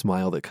and the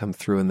smile that come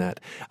through in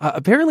that.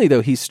 Apparently,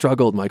 though, he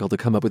struggled, Michael, to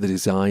come up with a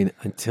design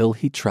until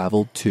he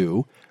traveled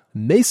to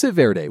Mesa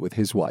Verde with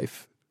his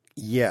wife.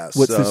 Yes.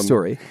 What's the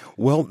story?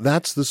 Well,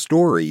 that's the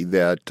story,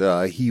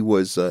 that he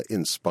was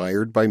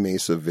inspired by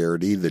Mesa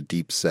Verde, the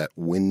deep-set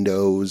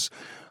windows,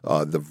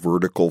 the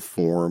vertical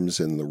forms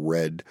in the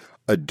red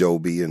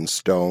adobe and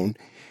stone,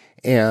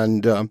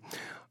 and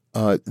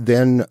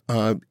then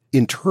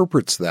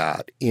interprets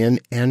that in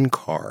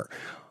NCAR.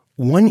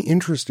 One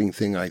interesting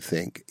thing, I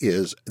think,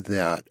 is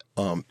that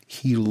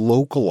he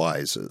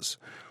localizes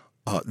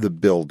the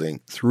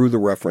building through the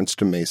reference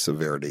to Mesa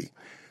Verde,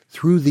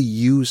 through the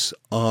use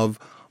of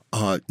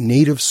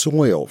native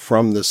soil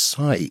from the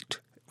site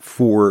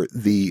for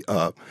the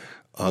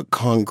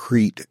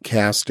concrete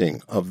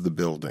casting of the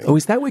building. Oh,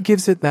 is that what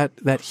gives it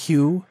that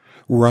hue?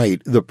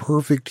 Right. The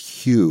perfect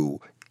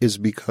hue is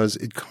because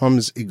it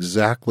comes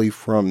exactly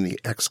from the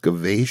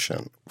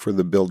excavation for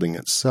the building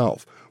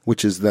itself,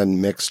 which is then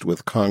mixed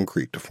with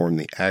concrete to form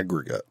the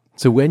aggregate.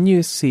 So when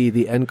you see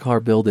the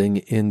NCAR building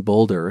in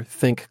Boulder,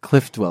 think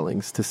cliff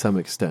dwellings to some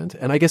extent.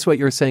 And I guess what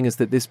you're saying is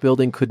that this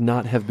building could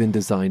not have been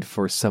designed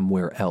for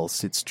somewhere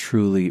else. It's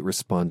truly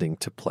responding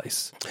to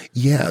place.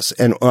 Yes,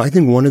 and I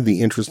think one of the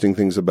interesting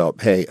things about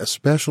Pei,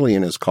 especially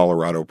in his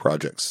Colorado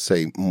projects,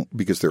 say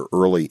because they're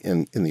early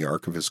in the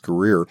arc of his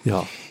career,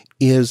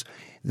 is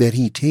that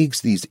he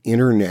takes these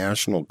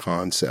international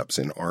concepts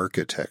in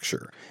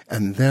architecture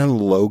and then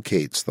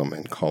locates them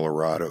in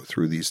Colorado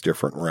through these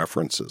different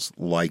references,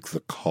 like the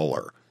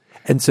color.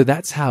 And so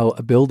that's how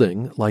a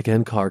building like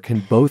NCAR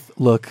can both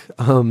look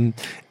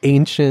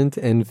ancient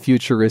and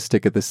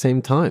futuristic at the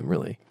same time,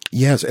 really.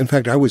 Yes. In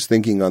fact, I was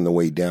thinking on the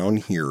way down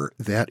here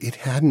that it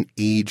hadn't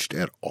aged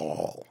at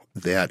all,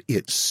 that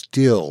it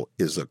still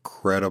is a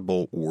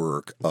credible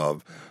work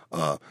of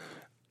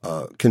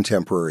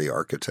contemporary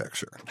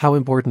architecture. How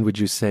important would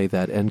you say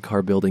that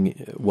NCAR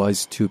building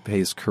was to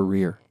Pei's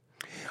career?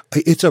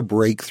 It's a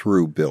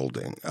breakthrough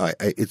building.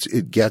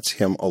 It gets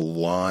him a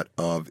lot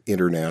of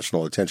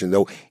international attention,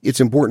 though it's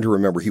important to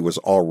remember he was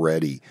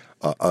already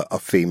a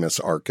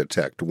famous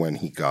architect when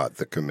he got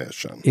the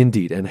commission.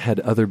 Indeed, and had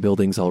other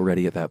buildings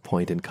already at that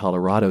point in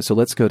Colorado. So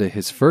let's go to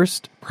his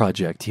first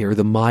project here,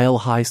 the Mile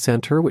High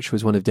Center, which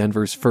was one of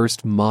Denver's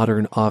first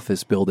modern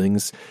office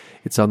buildings.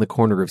 It's on the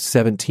corner of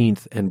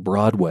 17th and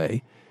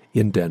Broadway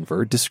in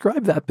Denver.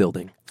 Describe that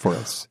building for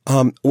us.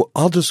 Well,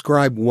 I'll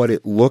describe what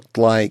it looked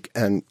like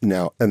and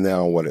now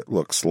what it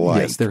looks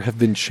like. Yes, there have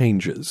been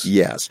changes.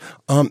 Yes.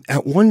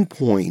 At one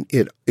point,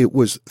 it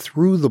was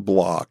through the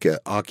block,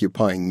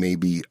 occupying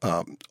maybe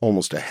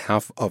almost a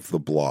half of the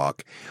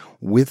block,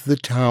 with the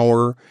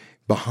tower,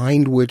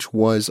 behind which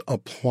was a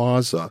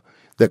plaza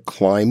that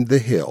climbed the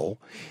hill.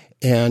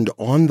 And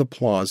on the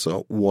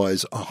plaza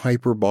was a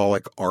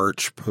hyperbolic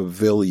arch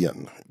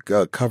pavilion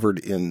covered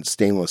in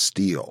stainless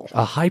steel.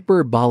 A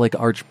hyperbolic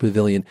arch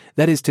pavilion.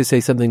 That is to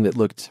say something that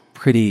looked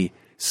pretty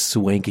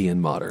swanky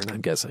and modern, I'm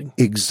guessing.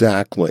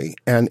 Exactly.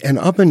 And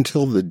up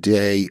until the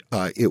day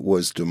it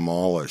was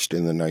demolished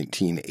in the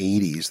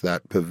 1980s,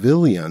 that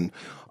pavilion,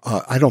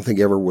 I don't think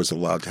ever was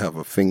allowed to have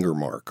a finger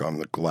mark on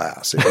the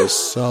glass. It was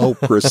so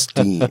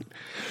pristine.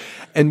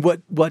 And what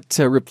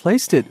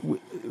replaced it?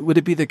 Would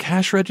it be the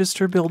cash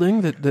register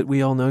building that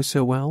we all know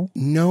so well?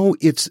 No,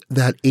 it's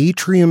that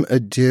atrium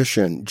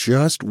addition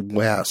just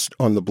west,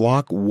 on the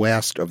block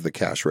west of the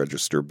cash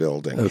register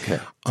building. Okay.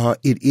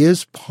 It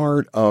is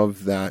part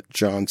of that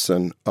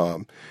Johnson,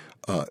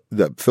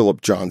 the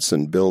Philip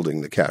Johnson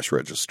building, the cash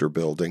register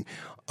building,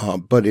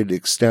 but it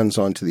extends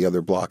onto the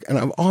other block. And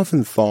I've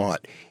often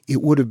thought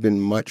it would have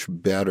been much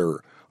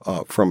better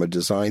from a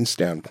design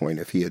standpoint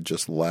if he had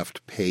just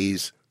left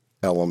Pei's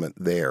element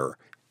there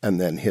and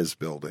then his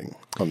building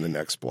on the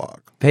next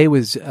block. Pei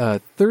was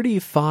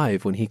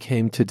 35 when he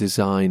came to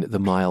design the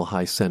Mile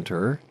High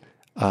Center,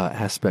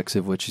 aspects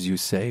of which, as you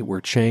say,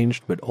 were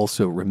changed but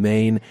also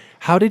remain.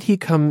 How did he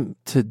come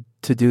to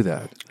do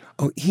that?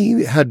 Oh,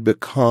 he had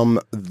become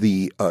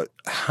the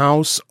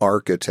house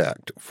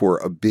architect for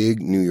a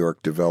big New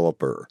York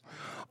developer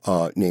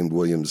named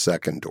William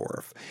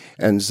Zeckendorf.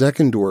 And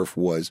Zeckendorf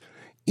was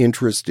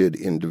interested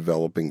in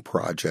developing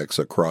projects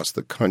across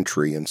the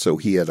country, and so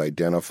he had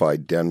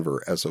identified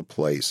Denver as a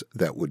place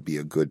that would be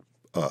a good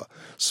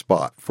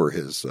spot for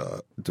his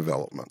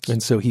developments.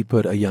 And so he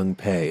put a young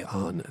Pei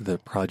on the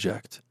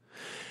project.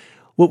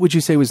 What would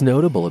you say was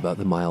notable about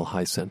the Mile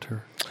High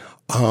Center?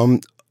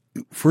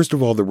 First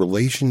of all, the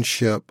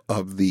relationship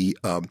of the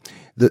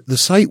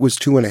site was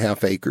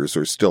 2.5 acres,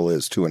 or still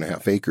is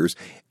 2.5 acres,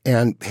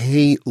 and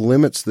Pei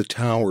limits the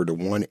tower to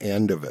one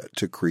end of it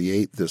to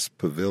create this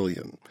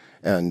pavilion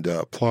and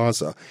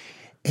plaza.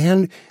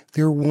 And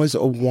there was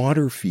a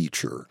water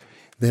feature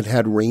that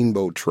had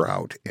rainbow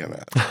trout in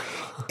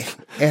it.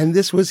 And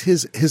this was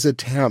his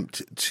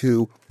attempt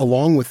to,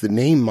 along with the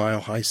name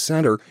Mile High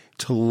Center,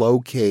 to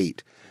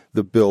locate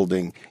the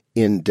building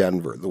in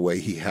Denver, the way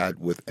he had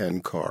with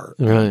NCAR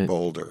in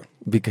Boulder.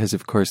 Because,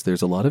 of course,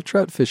 there's a lot of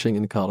trout fishing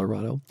in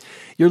Colorado.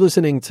 You're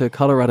listening to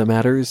Colorado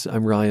Matters.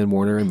 I'm Ryan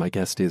Warner, and my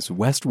guest is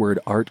Westward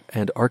art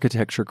and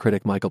architecture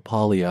critic Michael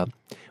Paglia.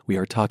 We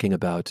are talking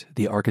about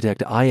the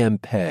architect I.M.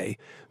 Pei,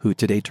 who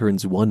today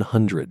turns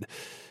 100.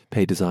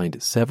 Pei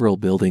designed several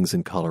buildings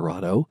in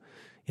Colorado,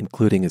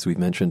 including, as we've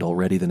mentioned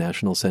already, the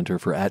National Center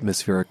for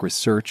Atmospheric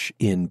Research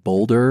in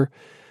Boulder.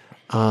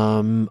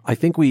 I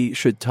think we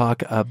should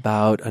talk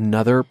about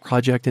another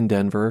project in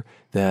Denver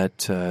that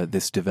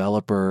this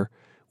developer,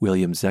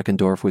 William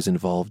Zeckendorf, was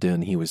involved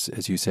in. He was,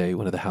 as you say,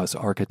 one of the house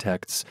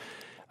architects.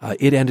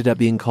 It ended up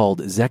being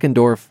called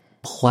Zeckendorf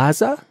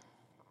Plaza.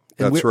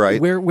 And That's right.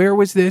 Where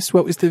was this?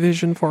 What was the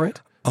vision for it?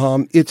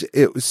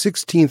 It was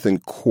 16th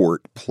and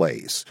Court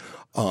Place,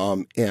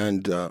 and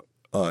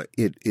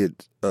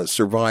it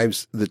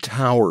survives. The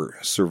tower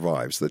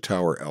survives. The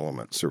tower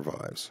element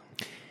survives.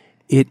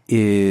 It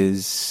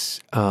is,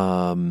 so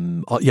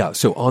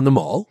on the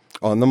mall.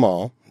 On the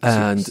mall.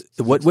 And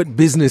what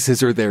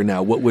businesses are there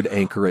now? What would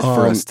anchor it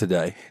for us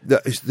today?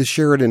 The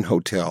Sheraton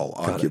Hotel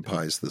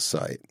occupies the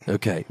site.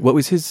 Okay. What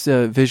was his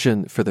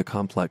vision for the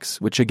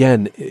complex, which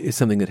again is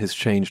something that has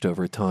changed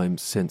over time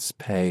since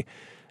Pei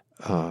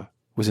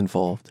was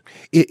involved?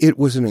 It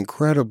was an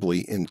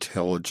incredibly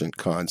intelligent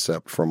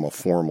concept from a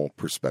formal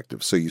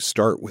perspective. So you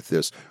start with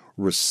this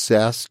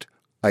recessed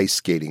ice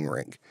skating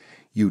rink.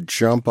 You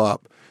jump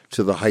up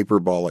to the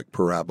hyperbolic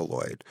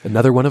paraboloid.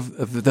 Another one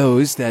of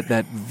those,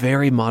 that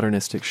very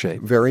modernistic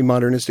shape. Very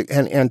modernistic,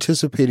 and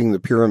anticipating the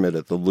pyramid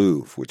at the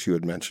Louvre, which you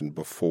had mentioned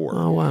before.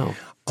 Oh,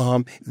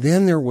 wow.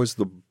 Then there was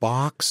the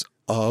box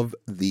of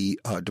the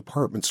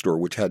department store,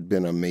 which had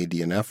been a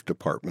Median-F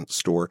department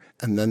store,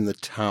 and then the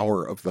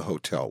tower of the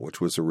hotel,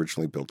 which was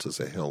originally built as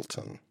a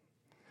Hilton.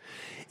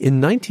 In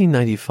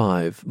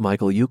 1995,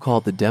 Michael, you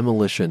called the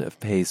demolition of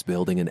Pei's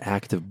building an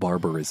act of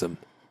barbarism.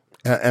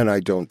 And I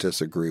don't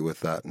disagree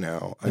with that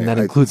now. And that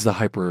includes the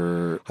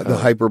hyperbolic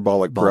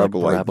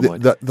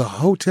paraboloid. The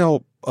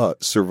hotel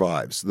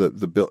survives.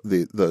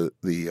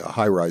 The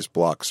high-rise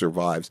block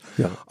survives.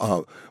 Yeah.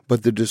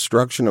 But the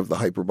destruction of the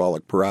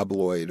hyperbolic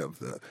paraboloid, of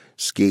the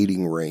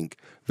skating rink,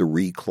 the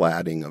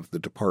recladding of the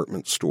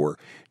department store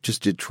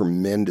just did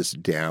tremendous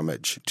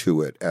damage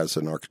to it as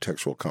an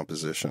architectural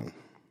composition.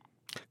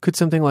 Could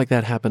something like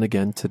that happen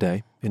again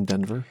today in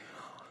Denver?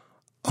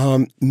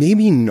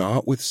 Maybe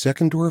not with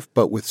Seckendorf,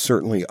 but with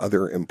certainly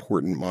other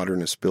important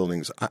modernist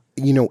buildings.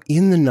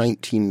 In the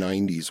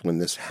 1990s when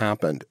this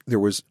happened, there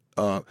was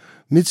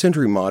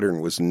mid-century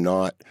modern was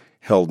not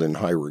held in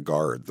high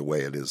regard the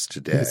way it is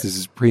today. This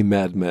is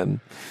pre-Mad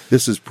Men.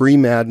 This is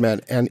pre-Mad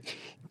Men, and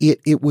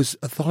it was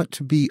thought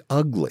to be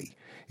ugly.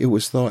 It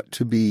was thought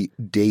to be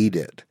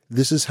dated.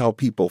 This is how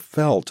people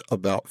felt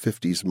about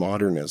 50s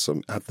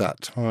modernism at that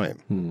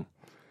time.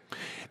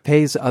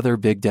 Pei's other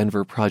big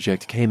Denver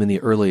project came in the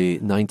early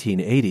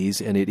 1980s,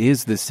 and it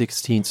is the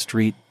 16th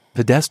Street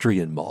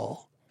pedestrian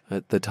mall.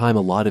 At the time,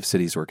 a lot of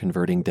cities were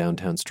converting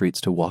downtown streets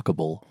to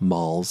walkable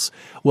malls.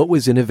 What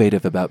was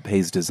innovative about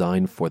Pei's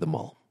design for the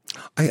mall?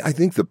 I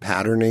think the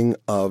patterning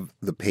of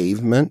the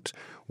pavement,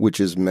 which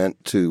is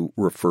meant to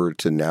refer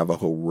to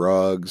Navajo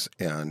rugs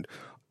and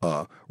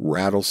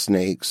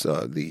rattlesnakes,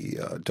 the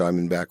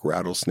diamondback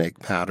rattlesnake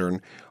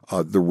pattern.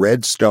 The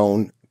red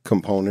stone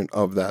component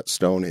of that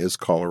stone is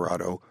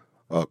Colorado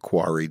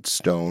quarried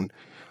stone.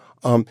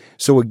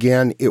 So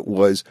again, it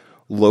was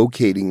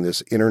locating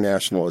this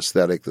international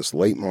aesthetic, this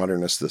late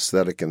modernist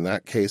aesthetic in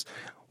that case,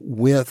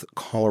 with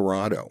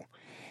Colorado.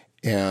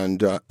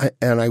 And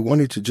I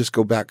wanted to just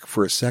go back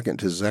for a second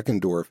to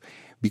Seckendorf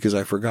because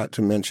I forgot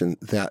to mention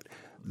that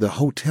the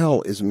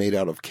hotel is made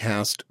out of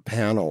cast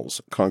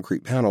panels,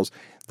 concrete panels,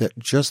 that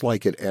just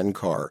like at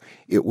NCAR,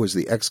 it was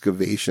the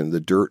excavation, the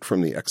dirt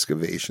from the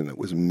excavation that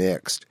was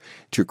mixed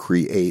to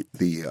create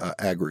the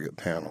aggregate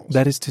panels.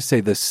 That is to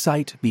say, the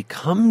site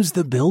becomes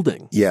the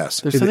building. Yes.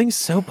 There's something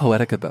so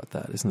poetic about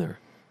that, isn't there?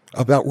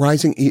 About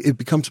rising, it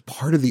becomes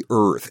part of the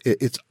earth.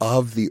 It's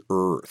of the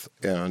earth,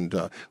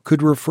 and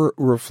could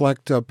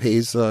reflect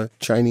Pei's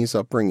Chinese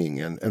upbringing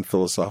and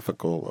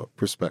philosophical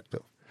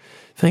perspective.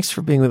 Thanks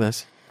for being with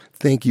us.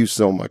 Thank you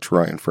so much,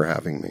 Ryan, for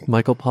having me.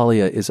 Michael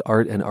Paglia is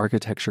art and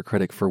architecture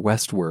critic for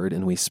Westword,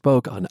 and we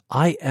spoke on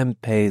I. M.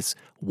 Pei's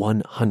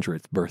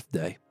 100th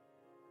birthday.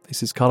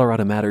 This is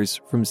Colorado Matters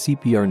from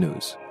CPR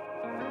News.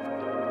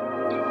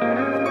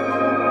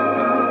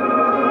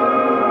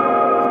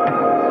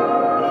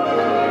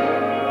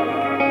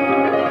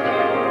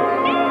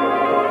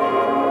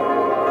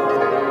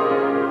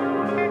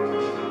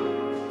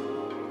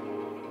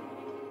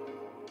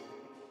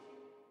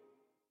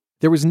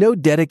 There was no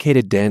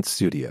dedicated dance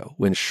studio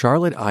when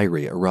Charlotte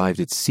Eyre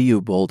arrived at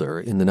CU Boulder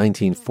in the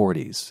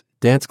 1940s.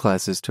 Dance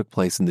classes took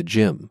place in the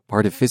gym,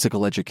 part of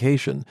physical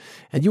education,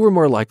 and you were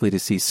more likely to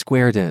see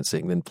square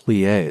dancing than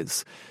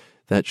pliés.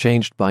 That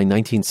changed by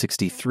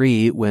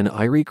 1963 when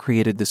Eyre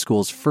created the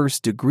school's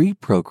first degree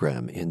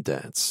program in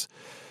dance.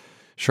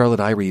 Charlotte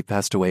Eyre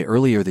passed away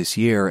earlier this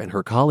year, and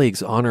her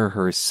colleagues honor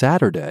her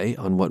Saturday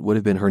on what would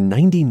have been her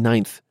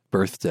 99th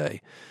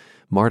birthday.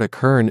 Marta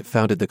Kern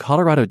founded the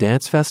Colorado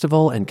Dance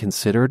Festival and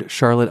considered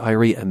Charlotte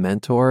Eyre a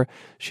mentor.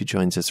 She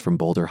joins us from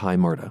Boulder. Hi,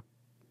 Marta.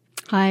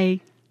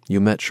 Hi.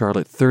 You met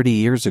Charlotte 30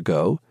 years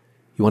ago.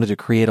 You wanted to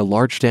create a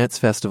large dance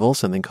festival,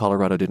 something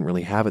Colorado didn't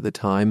really have at the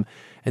time,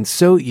 and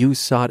so you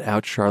sought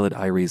out Charlotte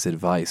Eyre's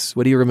advice.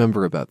 What do you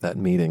remember about that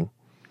meeting?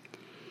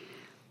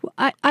 Well,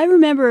 I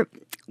remember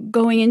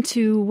going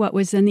into what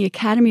was in the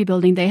Academy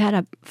building. They had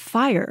a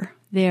fire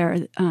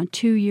there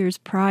 2 years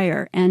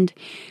prior, and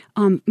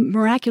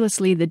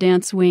miraculously the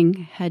dance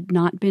wing had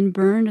not been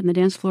burned and the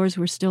dance floors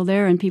were still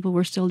there and people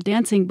were still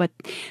dancing. But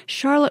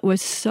Charlotte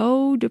was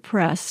so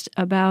depressed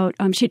about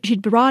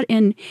she'd brought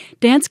in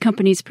dance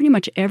companies pretty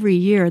much every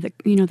year,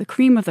 the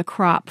cream of the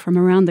crop from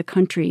around the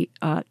country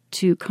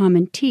to come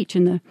and teach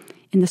in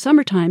the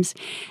summer times,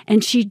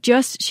 and she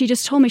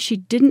just told me she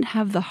didn't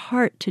have the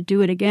heart to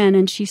do it again,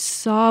 and she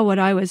saw what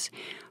I was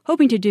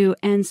hoping to do.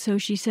 And so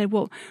she said,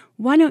 well,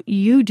 why don't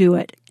you do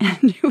it?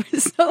 And it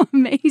was so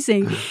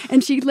amazing.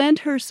 And she lent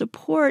her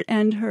support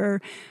and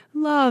her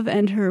love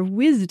and her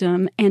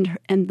wisdom and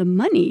the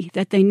money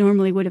that they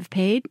normally would have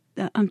paid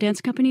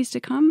dance companies to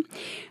come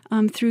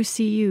through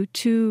CU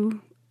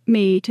to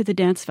me, to the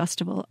dance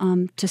festival,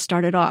 to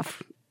start it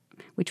off,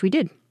 which we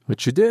did.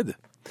 Which you did.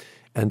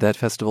 And that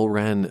festival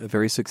ran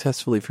very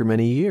successfully for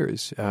many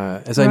years.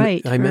 As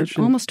I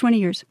mentioned, almost 20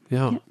 years.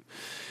 Yeah.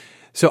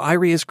 So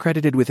Irie is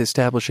credited with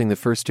establishing the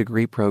first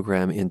degree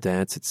program in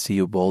dance at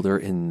CU Boulder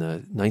in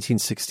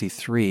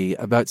 1963.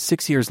 About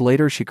 6 years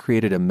later, she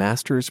created a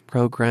master's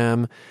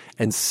program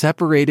and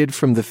separated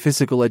from the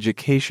physical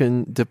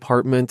education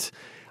department.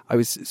 I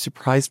was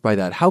surprised by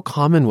that. How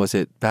common was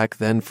it back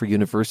then for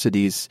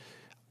universities,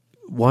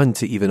 one,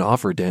 to even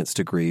offer dance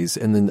degrees,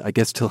 and then I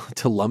guess to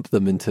lump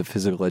them into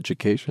physical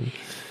education?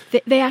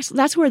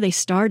 That's where they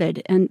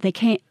started, and they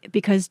came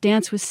because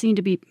dance was seen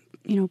to be,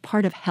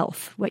 part of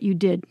health, what you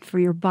did for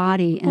your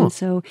body. And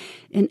so,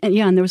 and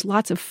there was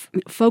lots of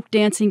folk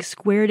dancing,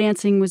 square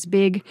dancing was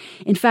big.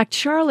 In fact,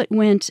 Charlotte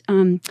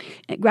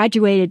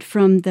graduated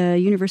from the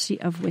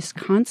University of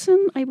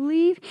Wisconsin, I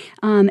believe,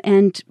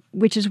 and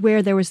which is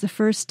where there was the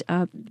first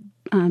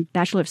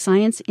Bachelor of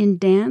Science in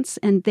Dance,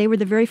 and they were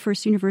the very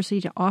first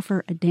university to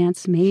offer a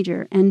dance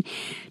major. And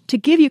to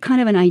give you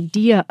kind of an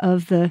idea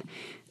of the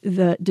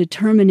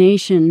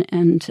determination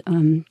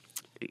and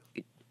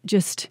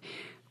just,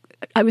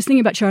 I was thinking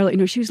about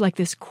Charlotte, she was like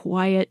this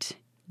quiet,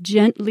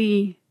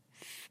 gently,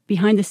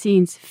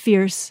 behind-the-scenes,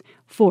 fierce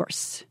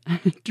force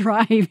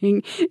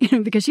driving,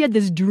 because she had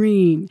this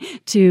dream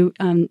to,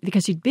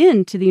 because she'd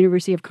been to the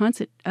University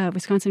of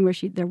Wisconsin where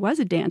there was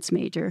a dance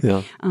major.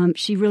 Yeah.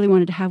 She really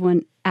wanted to have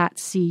one at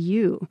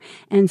CU.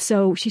 And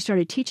so she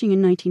started teaching in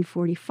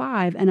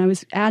 1945, and I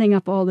was adding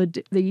up all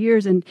the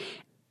years, and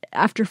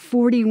after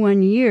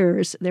 41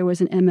 years, there was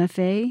an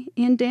MFA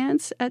in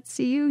dance at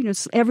CU.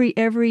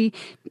 Every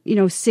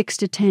 6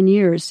 to 10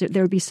 years,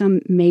 there would be some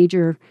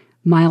major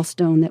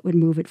milestone that would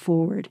move it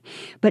forward.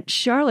 But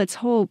Charlotte's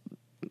whole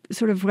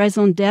sort of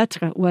raison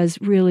d'etre was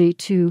really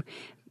to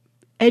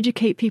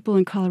educate people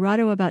in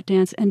Colorado about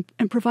dance and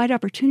provide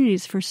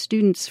opportunities for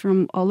students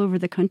from all over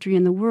the country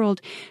and the world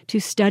to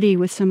study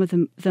with some of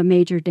the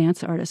major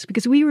dance artists.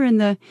 Because we were in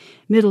the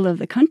middle of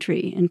the country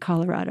in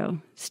Colorado.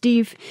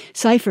 Steve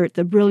Seifert,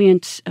 the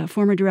brilliant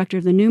former director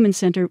of the Newman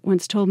Center,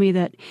 once told me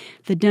that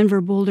the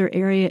Denver-Boulder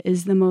area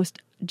is the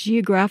most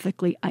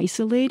geographically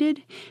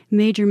isolated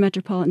major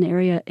metropolitan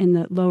area in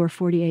the lower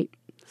 48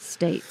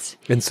 states.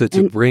 And so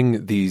to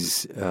bring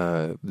these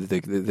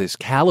this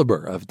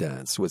caliber of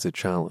dance was a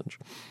challenge.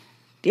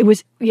 It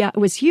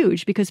was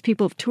huge because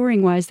people,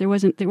 touring wise, there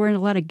weren't a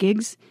lot of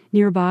gigs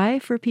nearby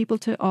for people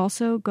to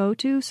also go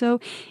to. So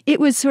it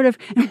was sort of,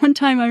 and one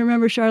time I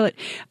remember Charlotte,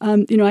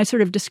 I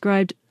sort of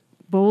described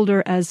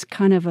Boulder as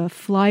kind of a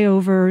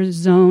flyover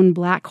zone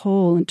black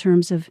hole in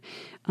terms of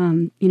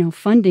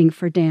funding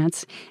for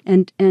dance.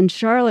 And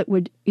Charlotte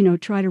would,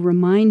 try to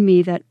remind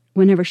me that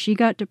whenever she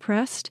got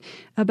depressed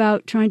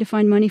about trying to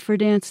find money for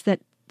dance, that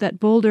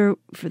Boulder,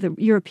 for the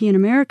European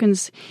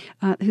Americans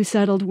who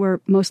settled,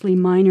 were mostly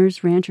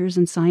miners, ranchers,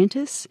 and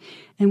scientists.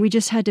 And we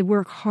just had to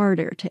work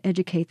harder to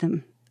educate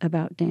them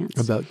about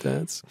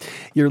dance.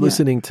 You're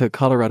listening to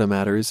Colorado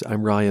Matters.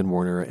 I'm Ryan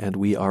Warner, and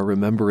we are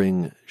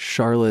remembering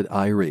Charlotte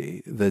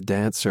Irie, the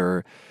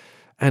dancer,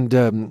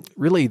 and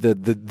really the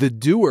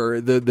doer,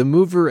 the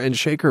mover and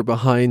shaker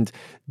behind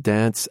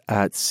dance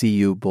at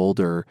CU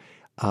Boulder.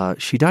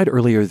 She died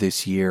earlier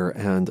this year,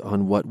 and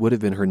on what would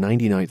have been her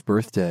 99th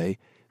birthday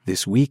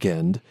this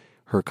weekend,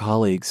 her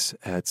colleagues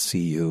at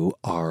CU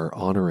are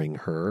honoring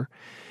her.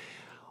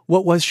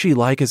 What was she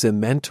like as a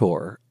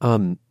mentor?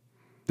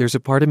 There's a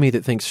part of me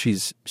that thinks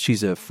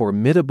she's a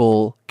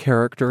formidable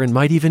character and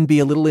might even be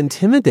a little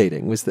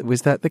intimidating. Was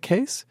that the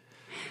case?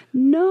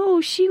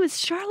 No,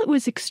 Charlotte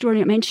was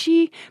extraordinary. I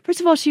mean, first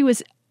of all, she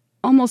was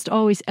almost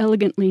always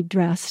elegantly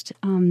dressed,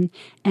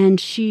 and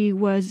she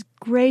was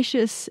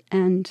gracious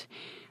and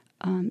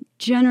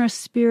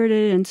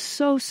generous-spirited and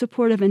so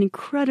supportive and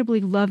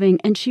incredibly loving.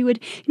 And she would,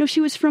 she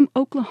was from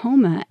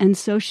Oklahoma, and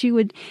so she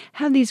would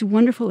have these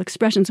wonderful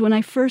expressions. When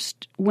I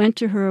first went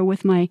to her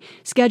with my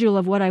schedule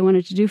of what I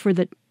wanted to do for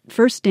the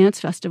first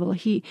dance festival,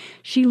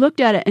 she looked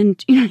at it,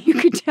 and you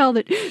could tell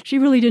that she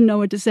really didn't know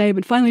what to say.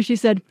 But finally, she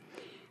said,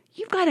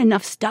 "You've got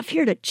enough stuff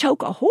here to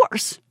choke a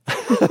horse."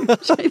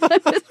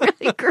 That was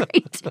really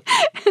great.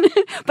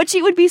 But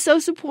she would be so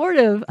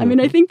supportive. I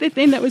mean, I think the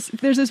thing there's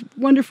this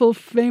wonderful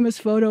famous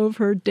photo of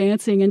her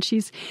dancing, and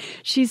she's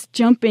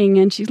jumping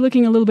and she's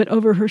looking a little bit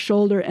over her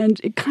shoulder, and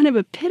it kind of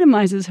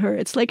epitomizes her.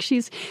 It's like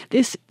she's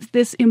this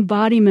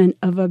embodiment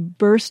of a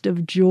burst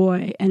of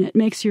joy, and it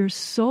makes your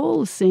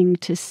soul sing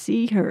to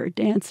see her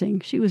dancing.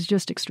 She was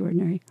just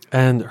extraordinary.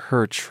 And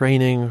her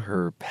training,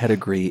 her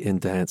pedigree in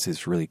dance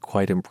is really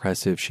quite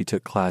impressive. She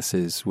took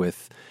classes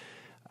with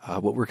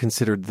what were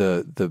considered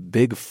the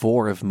big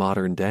four of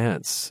modern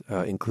dance,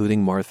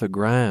 including Martha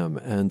Graham.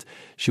 And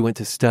she went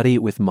to study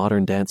with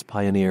modern dance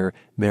pioneer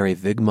Mary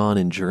Wigman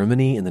in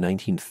Germany in the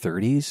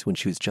 1930s when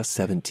she was just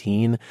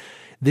 17.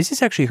 This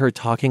is actually her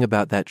talking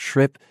about that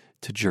trip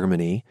to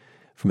Germany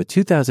from a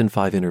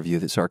 2005 interview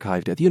that's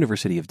archived at the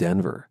University of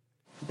Denver.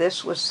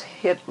 This was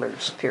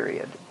Hitler's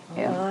period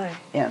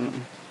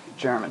in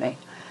Germany.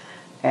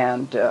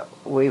 And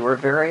we were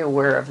very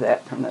aware of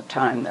that from the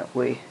time that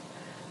we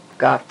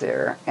got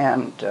there.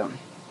 And the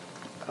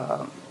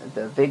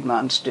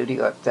Wigman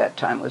studio at that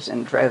time was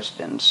in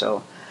Dresden,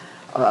 so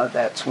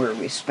that's where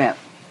we spent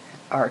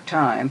our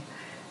time.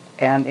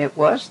 And it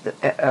was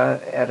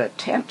at a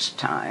tense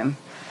time,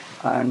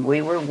 and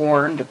we were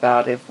warned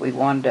about if we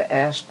wanted to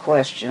ask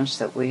questions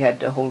that we had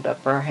to hold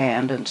up our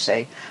hand and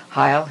say,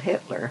 Heil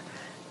Hitler.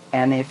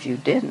 And if you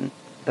didn't,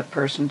 the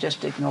person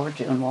just ignored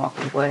you and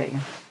walked away.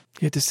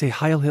 You had to say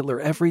Heil Hitler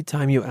every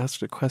time you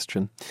asked a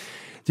question.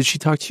 Did she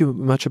talk to you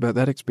much about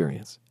that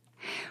experience?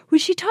 Well,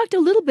 she talked a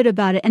little bit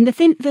about it. And the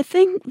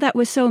thing that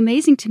was so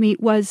amazing to me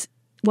was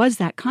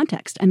that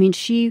context. I mean,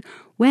 she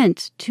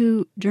went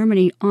to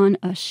Germany on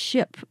a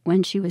ship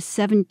when she was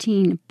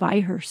 17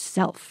 by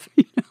herself,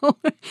 you know.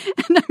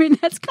 And I mean,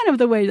 that's kind of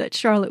the way that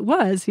Charlotte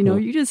was, you know.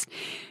 Yeah.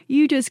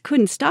 You just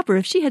couldn't stop her.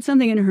 If she had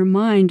something in her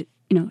mind,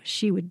 you know,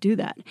 she would do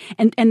that.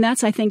 And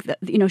that's, I think, that,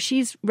 you know,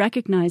 she's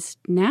recognized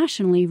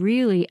nationally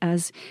really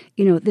as,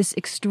 you know, this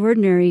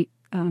extraordinary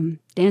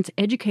dance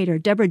educator.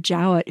 Deborah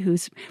Jowett,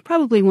 who's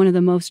probably one of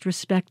the most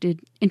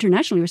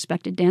internationally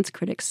respected dance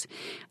critics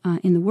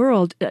in the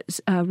world,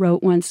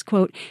 wrote once,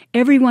 quote,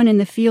 "Everyone in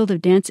the field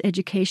of dance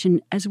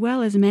education, as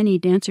well as many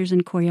dancers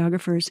and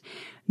choreographers,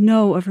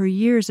 know of her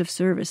years of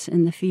service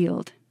in the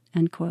field,"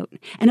 end quote.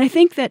 And I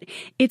think that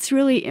it's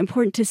really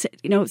important to say,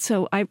 you know,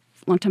 so I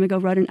a long time ago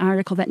wrote an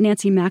article that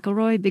Nancy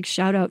McElroy, big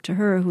shout out to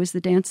her, who was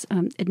the dance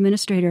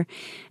administrator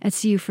at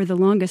CU for the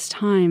longest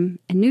time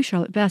and knew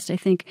Charlotte best. I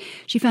think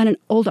she found an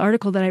old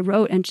article that I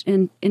wrote,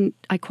 and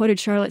I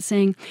quoted Charlotte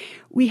saying,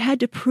 "We had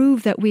to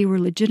prove that we were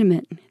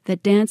legitimate,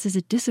 that dance is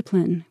a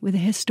discipline with a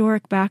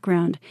historic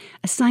background,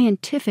 a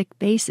scientific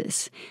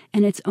basis,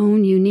 and its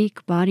own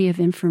unique body of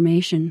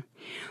information.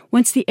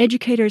 Once the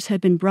educators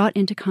had been brought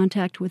into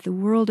contact with the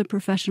world of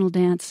professional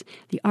dance,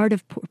 the art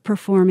of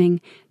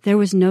performing, there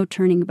was no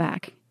turning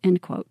back,"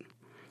 end quote.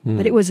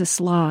 But it was a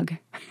slog.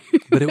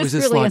 But it was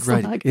a really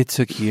slog, right? It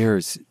took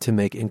years to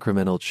make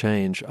incremental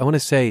change. I want to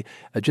say,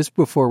 just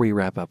before we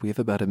wrap up, we have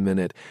about a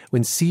minute.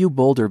 When CU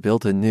Boulder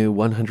built a new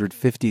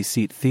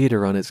 150-seat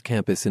theater on its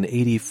campus in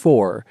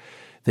 '84,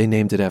 they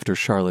named it after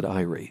Charlotte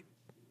Eyre.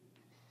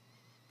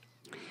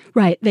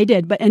 Right, they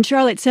did. And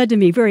Charlotte said to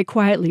me very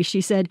quietly, she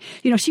said,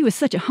 you know, she was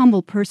such a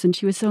humble person.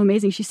 She was so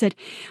amazing. She said,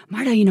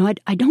 "Marta, you know,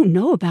 I don't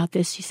know about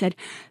this." She said,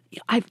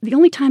 the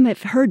only time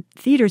I've heard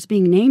theaters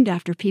being named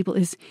after people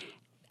is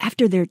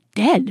after they're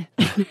dead.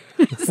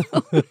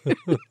 So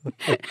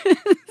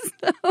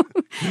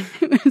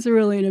it was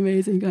really an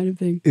amazing kind of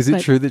thing. Is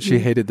it true that she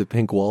hated the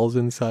pink walls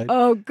inside?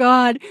 Oh,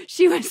 God.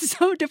 She was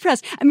so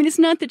depressed. I mean, it's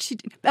not that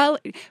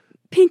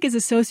pink is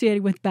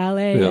associated with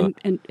ballet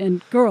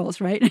and girls,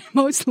 right?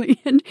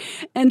 Mostly.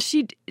 And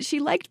she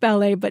liked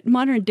ballet, but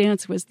modern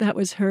dance was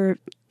her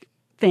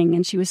thing,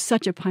 and she was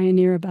such a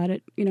pioneer about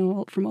it, you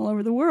know, from all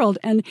over the world.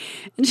 And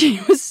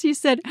she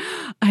said,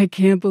 "I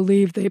can't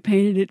believe they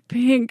painted it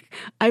pink.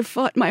 I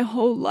fought my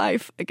whole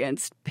life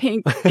against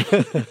pink."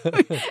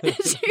 And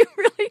she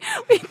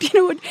really, you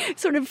know, would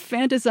sort of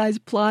fantasize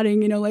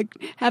plotting, you know, like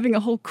having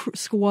a whole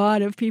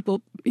squad of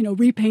people, you know,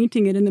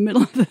 repainting it in the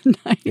middle of the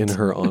night. In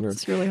her honor.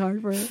 It's really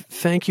hard for her.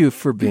 Thank you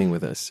for being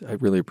with us. I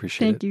really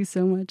appreciate it. Thank you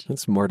so much.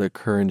 That's Marta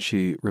Kern.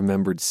 She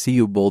remembered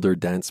CU Boulder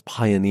dance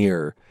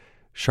pioneer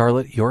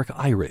Charlotte York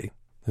Eyre,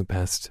 who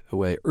passed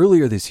away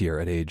earlier this year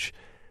at age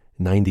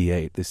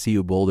 98. The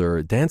CU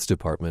Boulder Dance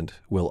Department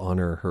will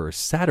honor her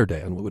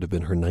Saturday on what would have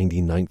been her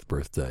 99th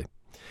birthday.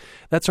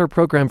 That's our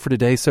program for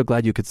today. So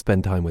glad you could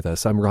spend time with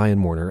us. I'm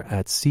Ryan Warner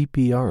at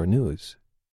CPR News.